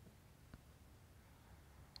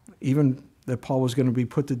 Even that Paul was going to be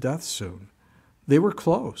put to death soon. They were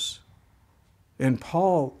close. And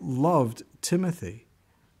Paul loved Timothy.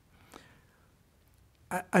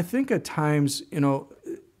 I think at times,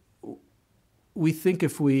 we think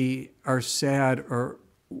if we are sad or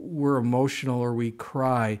we're emotional or we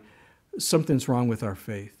cry, something's wrong with our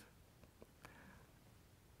faith.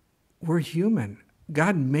 We're human.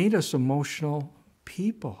 God made us emotional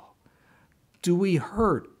people. Do we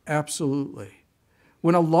hurt? Absolutely.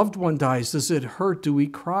 When a loved one dies, does it hurt? Do we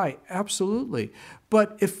cry? Absolutely.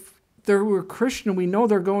 But if they were Christian, we know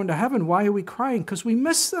they're going to heaven. Why are we crying? Because we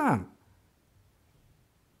miss them.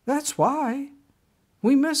 That's why.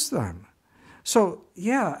 We miss them. So,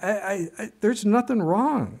 yeah, there's nothing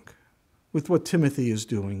wrong with what Timothy is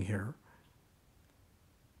doing here.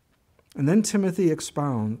 And then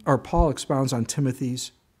Paul expounds on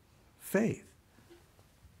Timothy's faith.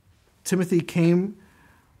 Timothy came,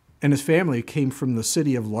 and his family came from the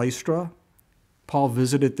city of Lystra. Paul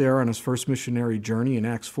visited there on his first missionary journey in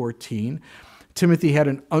Acts 14. Timothy had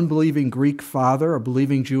an unbelieving Greek father, a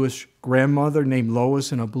believing Jewish grandmother named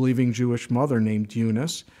Lois, and a believing Jewish mother named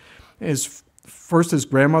Eunice. First his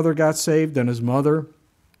grandmother got saved, then his mother,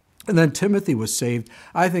 and then Timothy was saved,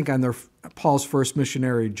 I think, on Paul's first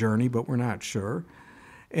missionary journey, but we're not sure.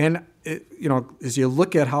 And as you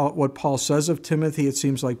look at what Paul says of Timothy, it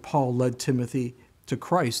seems like Paul led Timothy to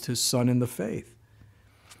Christ, his son in the faith.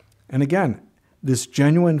 And again, this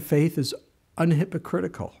genuine faith is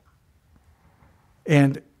unhypocritical.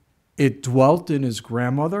 And it dwelt in his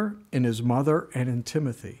grandmother, in his mother, and in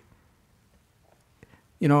Timothy.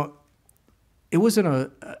 It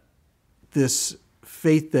wasn't this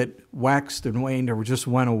faith that waxed and waned or just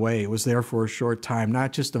went away. It was there for a short time,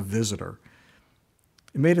 not just a visitor.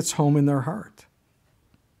 It made its home in their heart.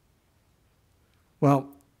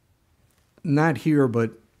 Well, not here,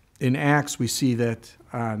 but in Acts we see that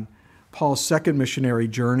on Paul's second missionary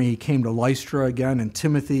journey, he came to Lystra again, and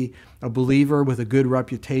Timothy, a believer with a good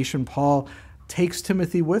reputation, Paul takes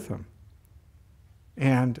Timothy with him.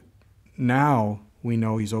 And now we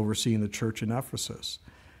know he's overseeing the church in Ephesus.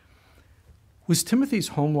 Was Timothy's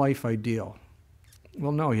home life ideal?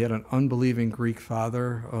 Well, no, he had an unbelieving Greek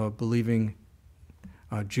father, a believing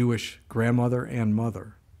Jewish grandmother and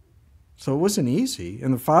mother. So it wasn't easy,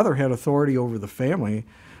 and the father had authority over the family,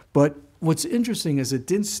 but what's interesting is it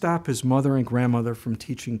didn't stop his mother and grandmother from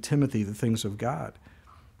teaching Timothy the things of God.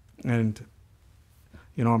 And,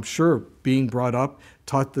 I'm sure being brought up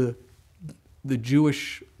taught the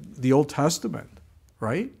Old Testament,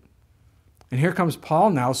 right? And here comes Paul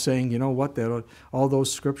now saying, all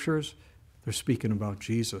those scriptures, they're speaking about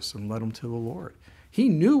Jesus, and led him to the Lord. He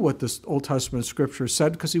knew what the Old Testament scriptures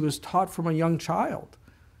said because he was taught from a young child.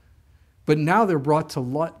 But now they're brought to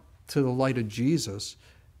the light of Jesus,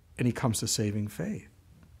 and he comes to saving faith.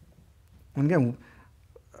 And again,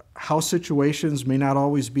 how situations may not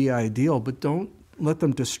always be ideal, but don't let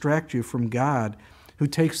them distract you from God, who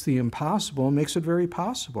takes the impossible and makes it very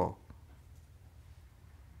possible.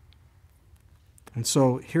 And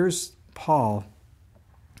so here's Paul,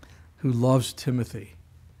 who loves Timothy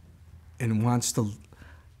and wants to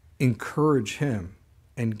encourage him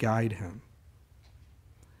and guide him.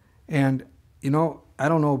 And, I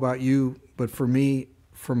don't know about you, but for me,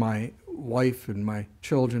 for my wife and my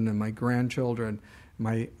children and my grandchildren,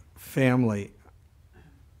 my family,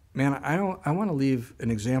 man, I want to leave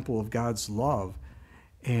an example of God's love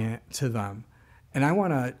to them. And I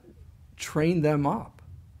want to train them up.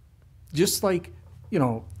 Just like,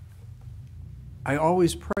 I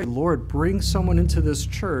always pray, Lord, bring someone into this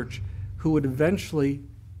church who would eventually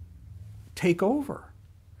take over.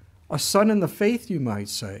 A son in the faith, you might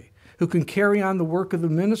say, who can carry on the work of the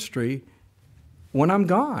ministry when I'm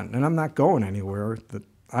gone. And I'm not going anywhere that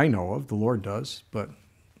I know of. The Lord does, but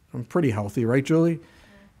I'm pretty healthy, right, Julie?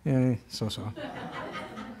 Yeah, so.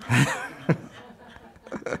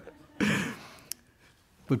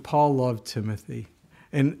 But Paul loved Timothy.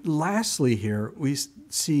 And lastly here, we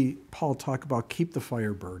see Paul talk about keep the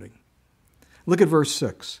fire burning. Look at verse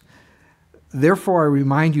 6. Therefore I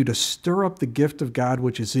remind you to stir up the gift of God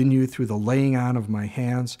which is in you through the laying on of my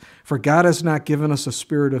hands. For God has not given us a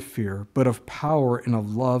spirit of fear, but of power and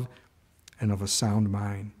of love and of a sound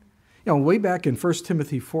mind. Way back in 1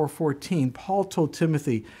 Timothy 4:14, Paul told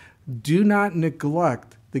Timothy, do not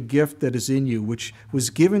neglect the gift that is in you, which was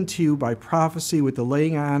given to you by prophecy with the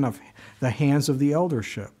laying on of the hands of the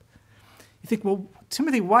eldership. You think, well,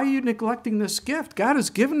 Timothy, why are you neglecting this gift? God has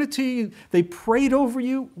given it to you. They prayed over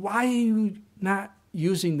you. Why are you not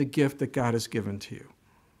using the gift that God has given to you?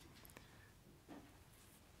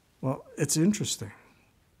 Well, it's interesting.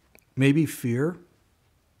 Maybe fear.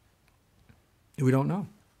 We don't know.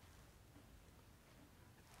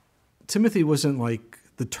 Timothy wasn't like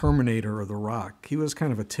the Terminator or the Rock. He was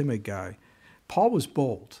kind of a timid guy. Paul was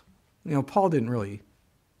bold. Paul didn't really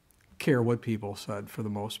care what people said for the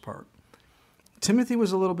most part. Timothy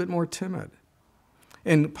was a little bit more timid.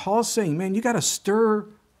 And Paul's saying, man, you got to stir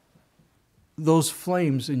those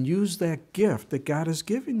flames and use that gift that God has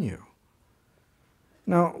given you.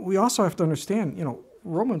 Now, we also have to understand,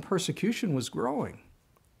 Roman persecution was growing.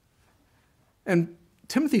 And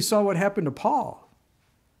Timothy saw what happened to Paul.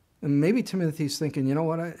 And maybe Timothy's thinking, you know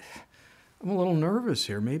what, I'm a little nervous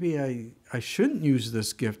here. Maybe I shouldn't use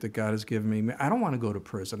this gift that God has given me. I don't want to go to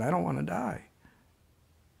prison. I don't want to die.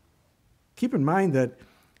 Keep in mind that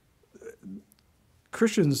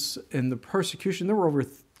Christians in the persecution, there were over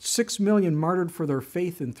 6 million martyred for their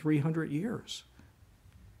faith in 300 years.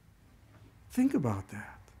 Think about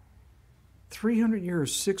that. 300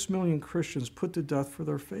 years, 6 million Christians put to death for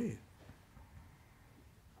their faith.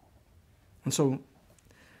 And so,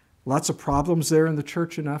 lots of problems there in the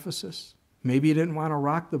church in Ephesus. Maybe you didn't want to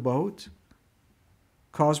rock the boat,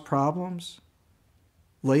 cause problems,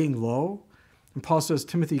 laying low. And Paul says,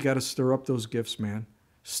 Timothy, you got to stir up those gifts, man.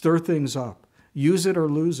 Stir things up. Use it or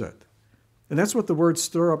lose it. And that's what the word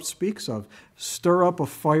stir up speaks of. Stir up a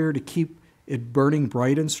fire to keep it burning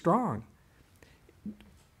bright and strong.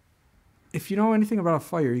 If you know anything about a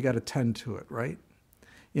fire, you got to tend to it, right?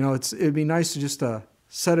 You know, it'd be nice to just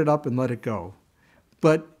set it up and let it go.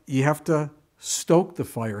 But you have to stoke the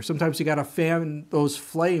fire. Sometimes you got to fan those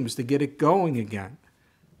flames to get it going again.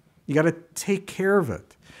 You got to take care of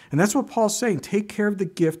it. And that's what Paul's saying. Take care of the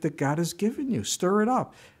gift that God has given you. Stir it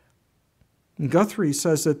up. And Guthrie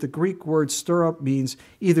says that the Greek word stir up means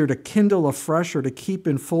either to kindle afresh or to keep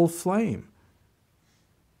in full flame.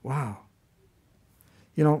 Wow.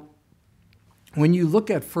 You know, when you look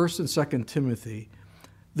at 1st and 2nd Timothy,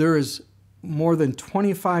 there is more than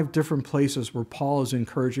 25 different places where Paul is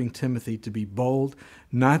encouraging Timothy to be bold,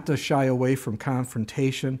 not to shy away from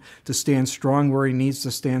confrontation, to stand strong where he needs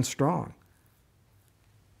to stand strong.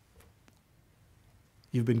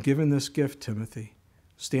 You've been given this gift, Timothy.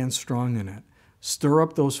 Stand strong in it. Stir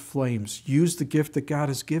up those flames. Use the gift that God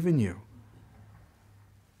has given you.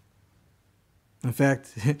 In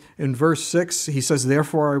fact, in verse 6, he says,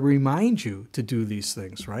 therefore I remind you to do these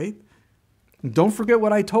things, right? Don't forget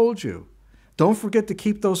what I told you. Don't forget to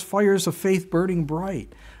keep those fires of faith burning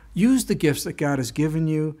bright. Use the gifts that God has given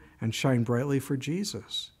you and shine brightly for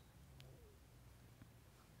Jesus.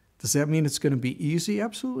 Does that mean it's going to be easy?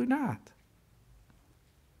 Absolutely not.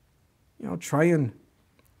 You know, try and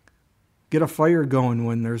get a fire going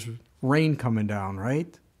when there's rain coming down,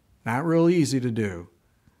 right? Not real easy to do.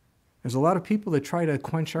 There's a lot of people that try to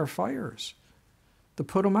quench our fires, to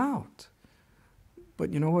put them out.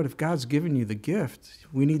 But you know what? If God's given you the gift,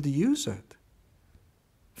 we need to use it.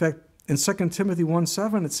 In fact, in 2 Timothy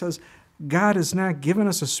 1:7, it says, God has not given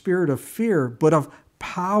us a spirit of fear, but of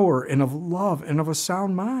power and of love and of a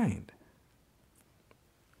sound mind.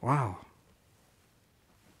 Wow.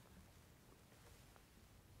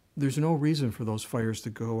 There's no reason for those fires to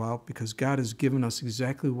go out because God has given us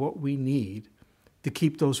exactly what we need to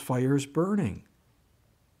keep those fires burning.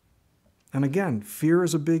 And again, fear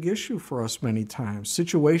is a big issue for us many times.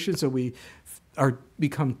 Situations that we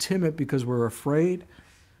become timid because we're afraid.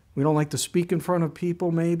 We don't like to speak in front of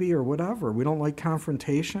people maybe or whatever. We don't like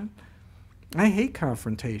confrontation. I hate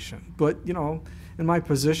confrontation. But, you know, in my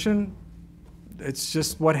position, it's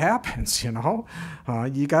just what happens, you know.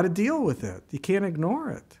 You got to deal with it. You can't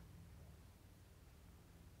ignore it.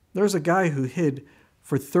 There's a guy who hid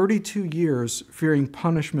for 32 years fearing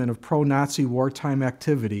punishment of pro-Nazi wartime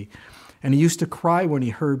activity, and he used to cry when he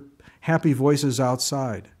heard happy voices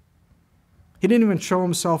outside. He didn't even show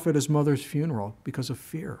himself at his mother's funeral because of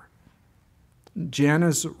fear.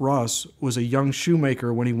 Janus Russ was a young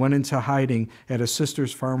shoemaker when he went into hiding at his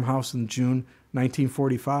sister's farmhouse in June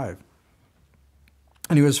 1945.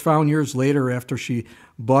 And he was found years later after she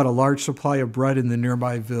bought a large supply of bread in the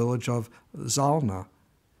nearby village of Zalna.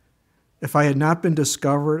 If I had not been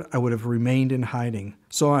discovered, I would have remained in hiding.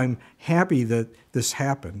 So I'm happy that this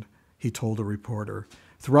happened, he told a reporter.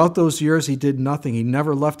 Throughout those years, he did nothing. He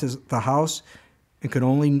never left the house and could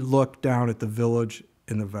only look down at the village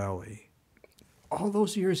in the valley. All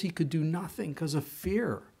those years, he could do nothing because of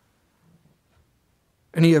fear.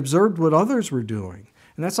 And he observed what others were doing.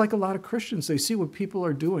 And that's like a lot of Christians. They see what people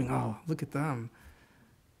are doing. Oh, look at them.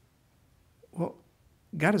 Well,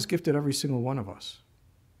 God has gifted every single one of us.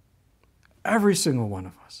 Every single one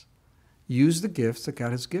of us. Use the gifts that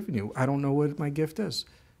God has given you. I don't know what my gift is.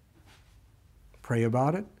 Pray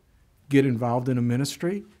about it. Get involved in a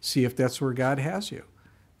ministry. See if that's where God has you.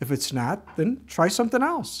 If it's not, then try something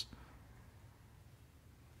else.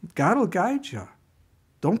 God will guide you.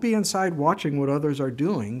 Don't be inside watching what others are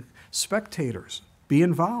doing. Spectators. Be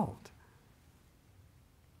involved.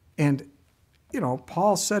 And, you know,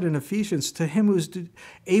 Paul said in Ephesians, to him who is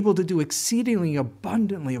able to do exceedingly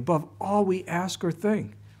abundantly above all we ask or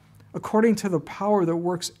think, according to the power that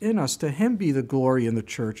works in us, to him be the glory in the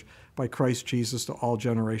church by Christ Jesus to all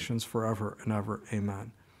generations forever and ever.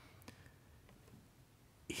 Amen.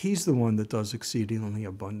 He's the one that does exceedingly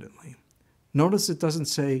abundantly. Notice it doesn't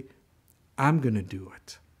say, I'm going to do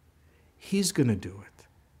it. He's going to do it.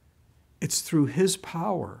 It's through his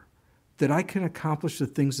power that I can accomplish the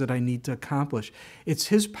things that I need to accomplish. It's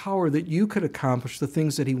his power that you could accomplish the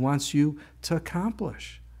things that he wants you to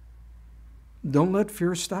accomplish. Don't let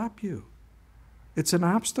fear stop you. It's an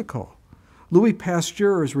obstacle. Louis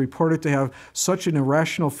Pasteur is reported to have such an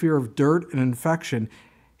irrational fear of dirt and infection,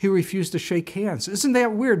 he refused to shake hands. Isn't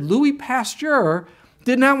that weird? Louis Pasteur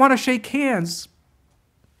did not want to shake hands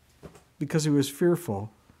because he was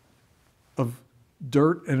fearful of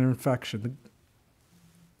dirt and infection.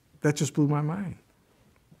 That just blew my mind.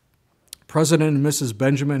 President and Mrs.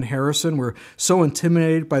 Benjamin Harrison were so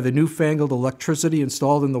intimidated by the newfangled electricity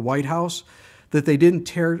installed in the White House that they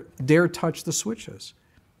didn't dare touch the switches.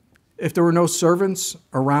 If there were no servants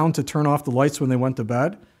around to turn off the lights when they went to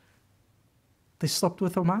bed, they slept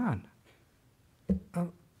with them on.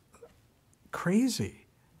 Crazy.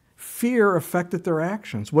 Fear affected their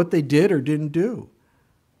actions, what they did or didn't do.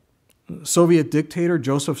 Soviet dictator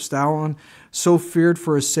Joseph Stalin so feared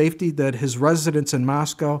for his safety that his residence in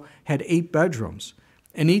Moscow had 8 bedrooms,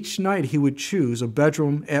 and each night he would choose a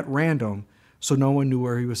bedroom at random so no one knew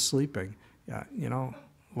where he was sleeping. Yeah,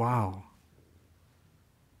 wow.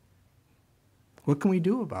 What can we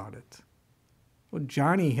do about it? Well,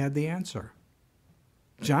 Johnny had the answer.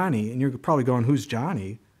 Johnny, and you're probably going, who's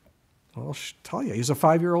Johnny? Well, I'll tell you, he's a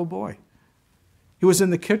 5-year-old boy. He was in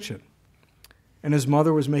the kitchen, and his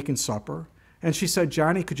mother was making supper, and she said,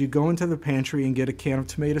 Johnny, could you go into the pantry and get a can of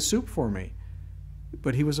tomato soup for me?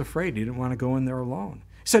 But he was afraid. He didn't want to go in there alone.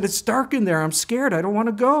 He said, it's dark in there. I'm scared. I don't want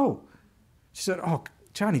to go. She said, oh,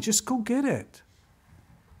 Johnny, just go get it.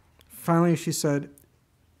 Finally, she said,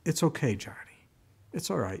 it's okay, Johnny.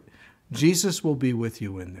 It's all right. Jesus will be with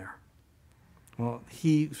you in there. Well,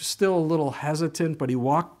 he was still a little hesitant, but he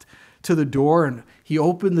walked to the door, and he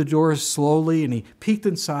opened the door slowly, and he peeked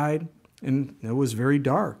inside, and it was very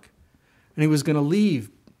dark. And he was going to leave,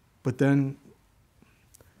 but then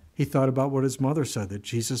he thought about what his mother said, that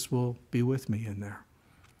Jesus will be with me in there.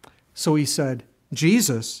 So he said,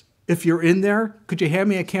 Jesus, if you're in there, could you hand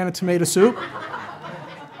me a can of tomato soup?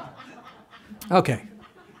 Okay.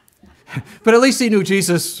 But at least he knew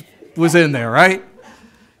Jesus was in there, right?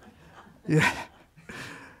 Yeah.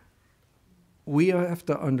 We have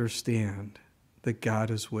to understand that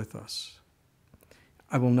God is with us.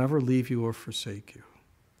 I will never leave you or forsake you.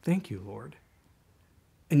 Thank you, Lord.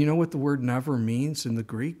 And you know what the word never means in the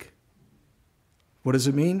Greek? What does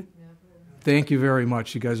it mean? Never. Thank you very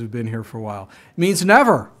much. You guys have been here for a while. It means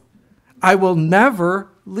never. I will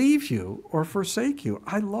never leave you or forsake you.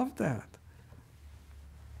 I love that.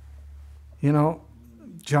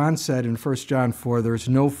 John said in 1 John 4, there's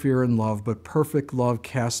no fear in love, but perfect love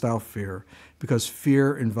casts out fear, because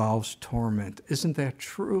fear involves torment. Isn't that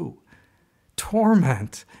true?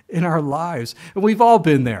 Torment in our lives. And we've all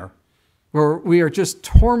been there, where we are just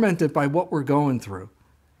tormented by what we're going through.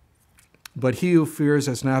 But he who fears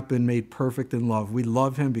has not been made perfect in love. We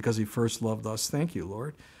love him because he first loved us. Thank you,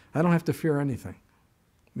 Lord. I don't have to fear anything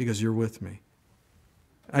because you're with me.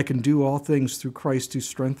 I can do all things through Christ who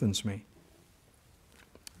strengthens me.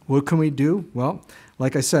 What can we do? Well,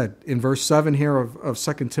 like I said, in verse 7 here of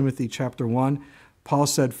 2 Timothy chapter 1, Paul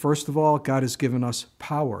said, first of all, God has given us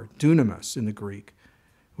power, dunamis in the Greek.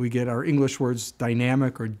 We get our English words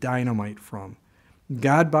dynamic or dynamite from.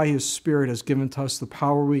 God, by his Spirit, has given to us the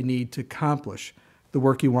power we need to accomplish the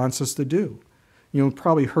work he wants us to do. You've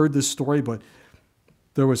probably heard this story, but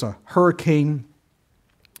there was a hurricane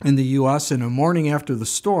in the U.S., and the morning after the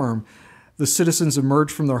storm, the citizens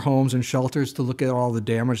emerged from their homes and shelters to look at all the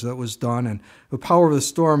damage that was done. And the power of the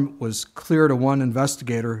storm was clear to one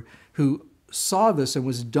investigator who saw this and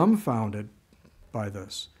was dumbfounded by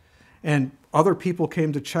this. And other people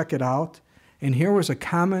came to check it out. And here was a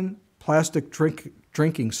common plastic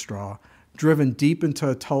drinking straw driven deep into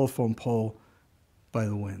a telephone pole by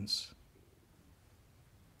the winds.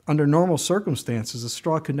 Under normal circumstances, a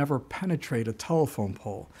straw could never penetrate a telephone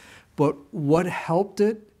pole. But what helped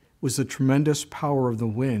it was the tremendous power of the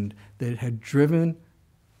wind that had driven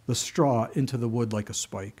the straw into the wood like a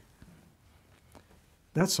spike.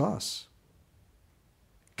 That's us.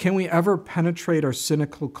 Can we ever penetrate our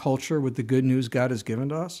cynical culture with the good news God has given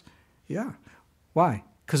to us? Yeah. Why?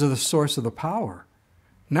 Because of the source of the power.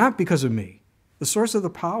 Not because of me. The source of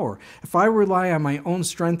the power. If I rely on my own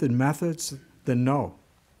strength and methods, then no,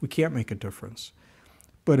 we can't make a difference.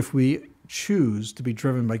 But if we choose to be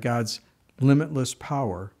driven by God's limitless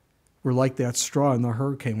power, we're like that straw in the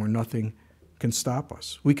hurricane where nothing can stop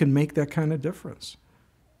us. We can make that kind of difference.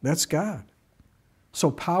 That's God. So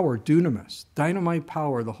power, dunamis, dynamite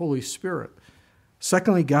power, the Holy Spirit.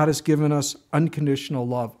 Secondly, God has given us unconditional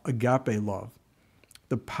love, agape love.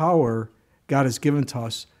 The power God has given to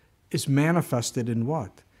us is manifested in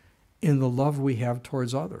what? in the love we have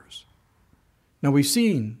towards others. Now, we've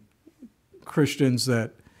seen Christians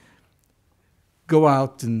that go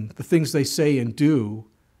out and the things they say and do,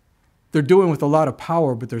 they're doing with a lot of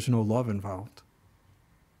power, but there's no love involved.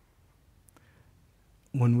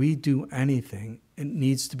 When we do anything, it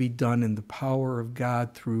needs to be done in the power of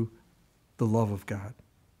God through the love of God,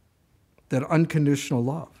 that unconditional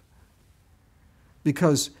love.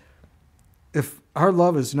 Because if our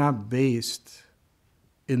love is not based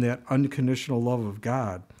in that unconditional love of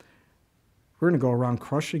God, we're going to go around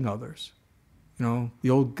crushing others. You know, the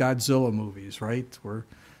old Godzilla movies, right? We're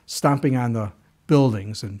stomping on the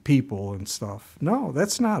buildings and people and stuff. No,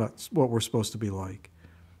 that's not what we're supposed to be like.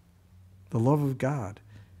 The love of God.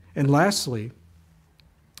 And lastly,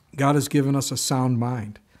 God has given us a sound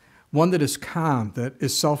mind, one that is calm, that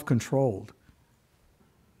is self-controlled.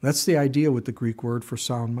 That's the idea with the Greek word for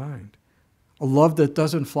sound mind. A love that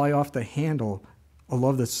doesn't fly off the handle, a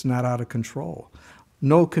love that's not out of control.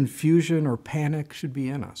 No confusion or panic should be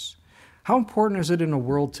in us. How important is it in a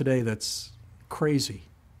world today that's crazy?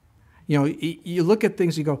 You know, you look at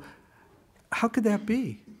things, you go, how could that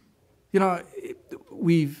be? You know,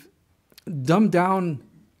 we've dumbed down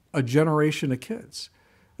a generation of kids.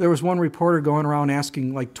 There was one reporter going around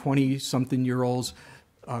asking like 20-something-year-olds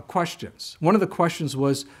questions. One of the questions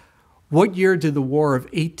was, what year did the War of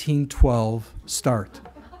 1812 start?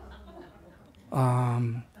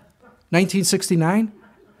 1969?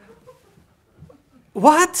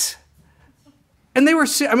 What? And they were,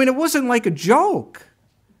 I mean, it wasn't like a joke.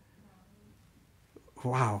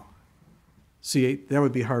 Wow. See, that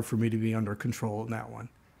would be hard for me to be under control in that one.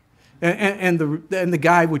 And the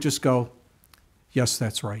guy would just go, yes,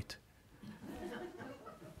 that's right.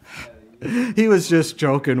 He was just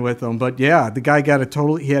joking with them. But yeah, the guy got it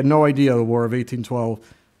totally, he had no idea the War of 1812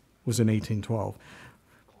 was in 1812.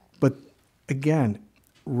 But again,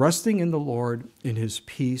 resting in the Lord, in his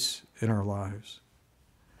peace in our lives.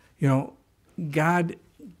 You know, God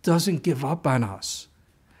doesn't give up on us.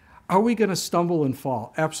 Are we going to stumble and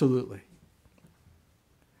fall? Absolutely.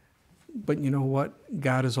 But you know what?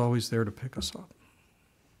 God is always there to pick us up,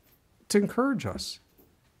 to encourage us.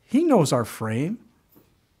 He knows our frame.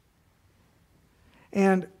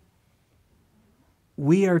 And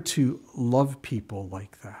we are to love people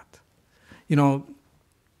like that. You know,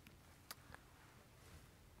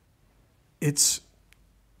 it's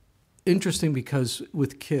interesting because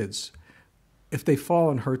with kids, if they fall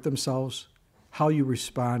and hurt themselves, how you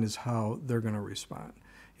respond is how they're going to respond.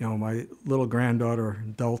 You know, my little granddaughter,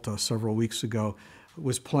 Delta, several weeks ago,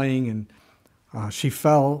 was playing and she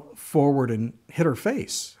fell forward and hit her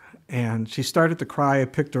face. And she started to cry. I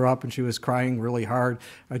picked her up and she was crying really hard.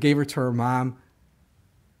 I gave her to her mom.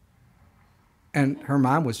 And her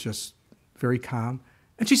mom was just very calm.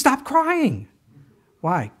 And she stopped crying.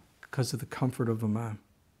 Why? Because of the comfort of the mom.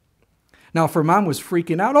 Now, if her mom was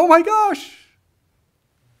freaking out, oh my gosh,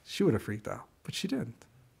 she would have freaked out. But she didn't.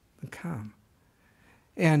 And calm.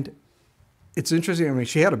 And it's interesting. I mean,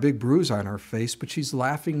 she had a big bruise on her face, but she's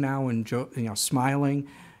laughing now and smiling.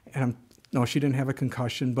 And no, she didn't have a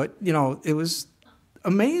concussion, but you know, it was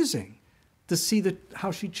amazing to see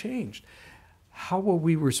how she changed. How are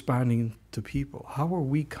we responding to people? How are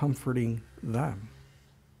we comforting them?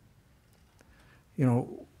 You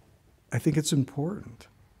know, I think it's important.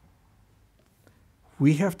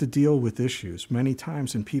 We have to deal with issues many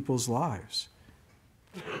times in people's lives.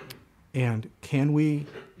 And can we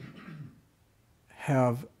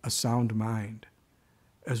have a sound mind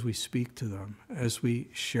as we speak to them, as we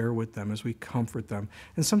share with them, as we comfort them?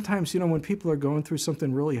 And sometimes, you know, when people are going through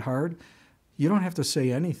something really hard, you don't have to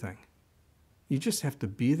say anything. You just have to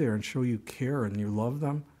be there and show you care and you love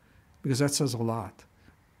them, because that says a lot.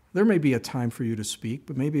 There may be a time for you to speak,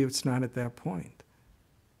 but maybe it's not at that point.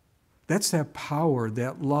 That's that power,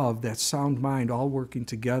 that love, that sound mind all working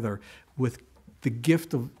together with the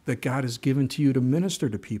gift that God has given to you to minister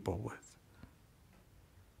to people with.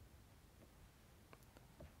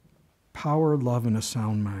 Power, love, and a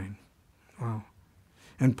sound mind. Wow.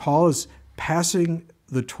 And Paul is passing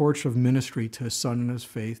the torch of ministry to his son in his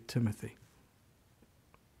faith, Timothy.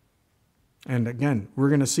 And again, we're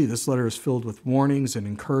going to see this letter is filled with warnings and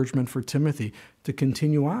encouragement for Timothy to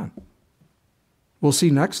continue on. We'll see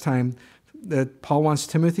next time that Paul wants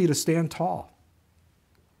Timothy to stand tall.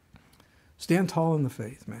 Stand tall in the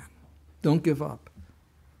faith, man. Don't give up.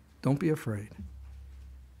 Don't be afraid.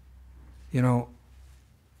 You know,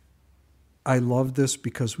 I love this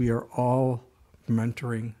because we are all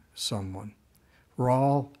mentoring someone. We're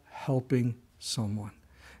all helping someone.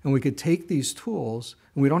 And we could take these tools,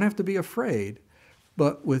 and we don't have to be afraid,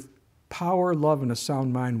 but with power, love, and a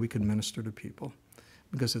sound mind, we can minister to people.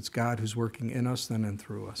 because it's God who's working in us then and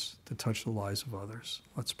through us to touch the lives of others.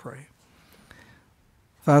 Let's pray.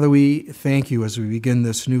 Father, we thank you as we begin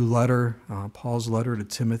this new letter, Paul's letter to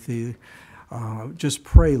Timothy. Just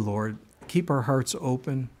pray, Lord, keep our hearts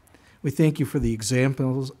open. We thank you for the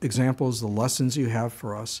examples, the lessons you have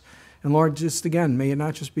for us. And Lord, just again, may it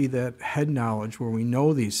not just be that head knowledge where we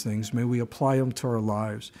know these things. May we apply them to our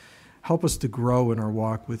lives. Help us to grow in our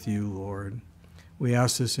walk with you, Lord. We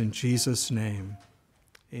ask this in Jesus' name.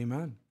 Amen.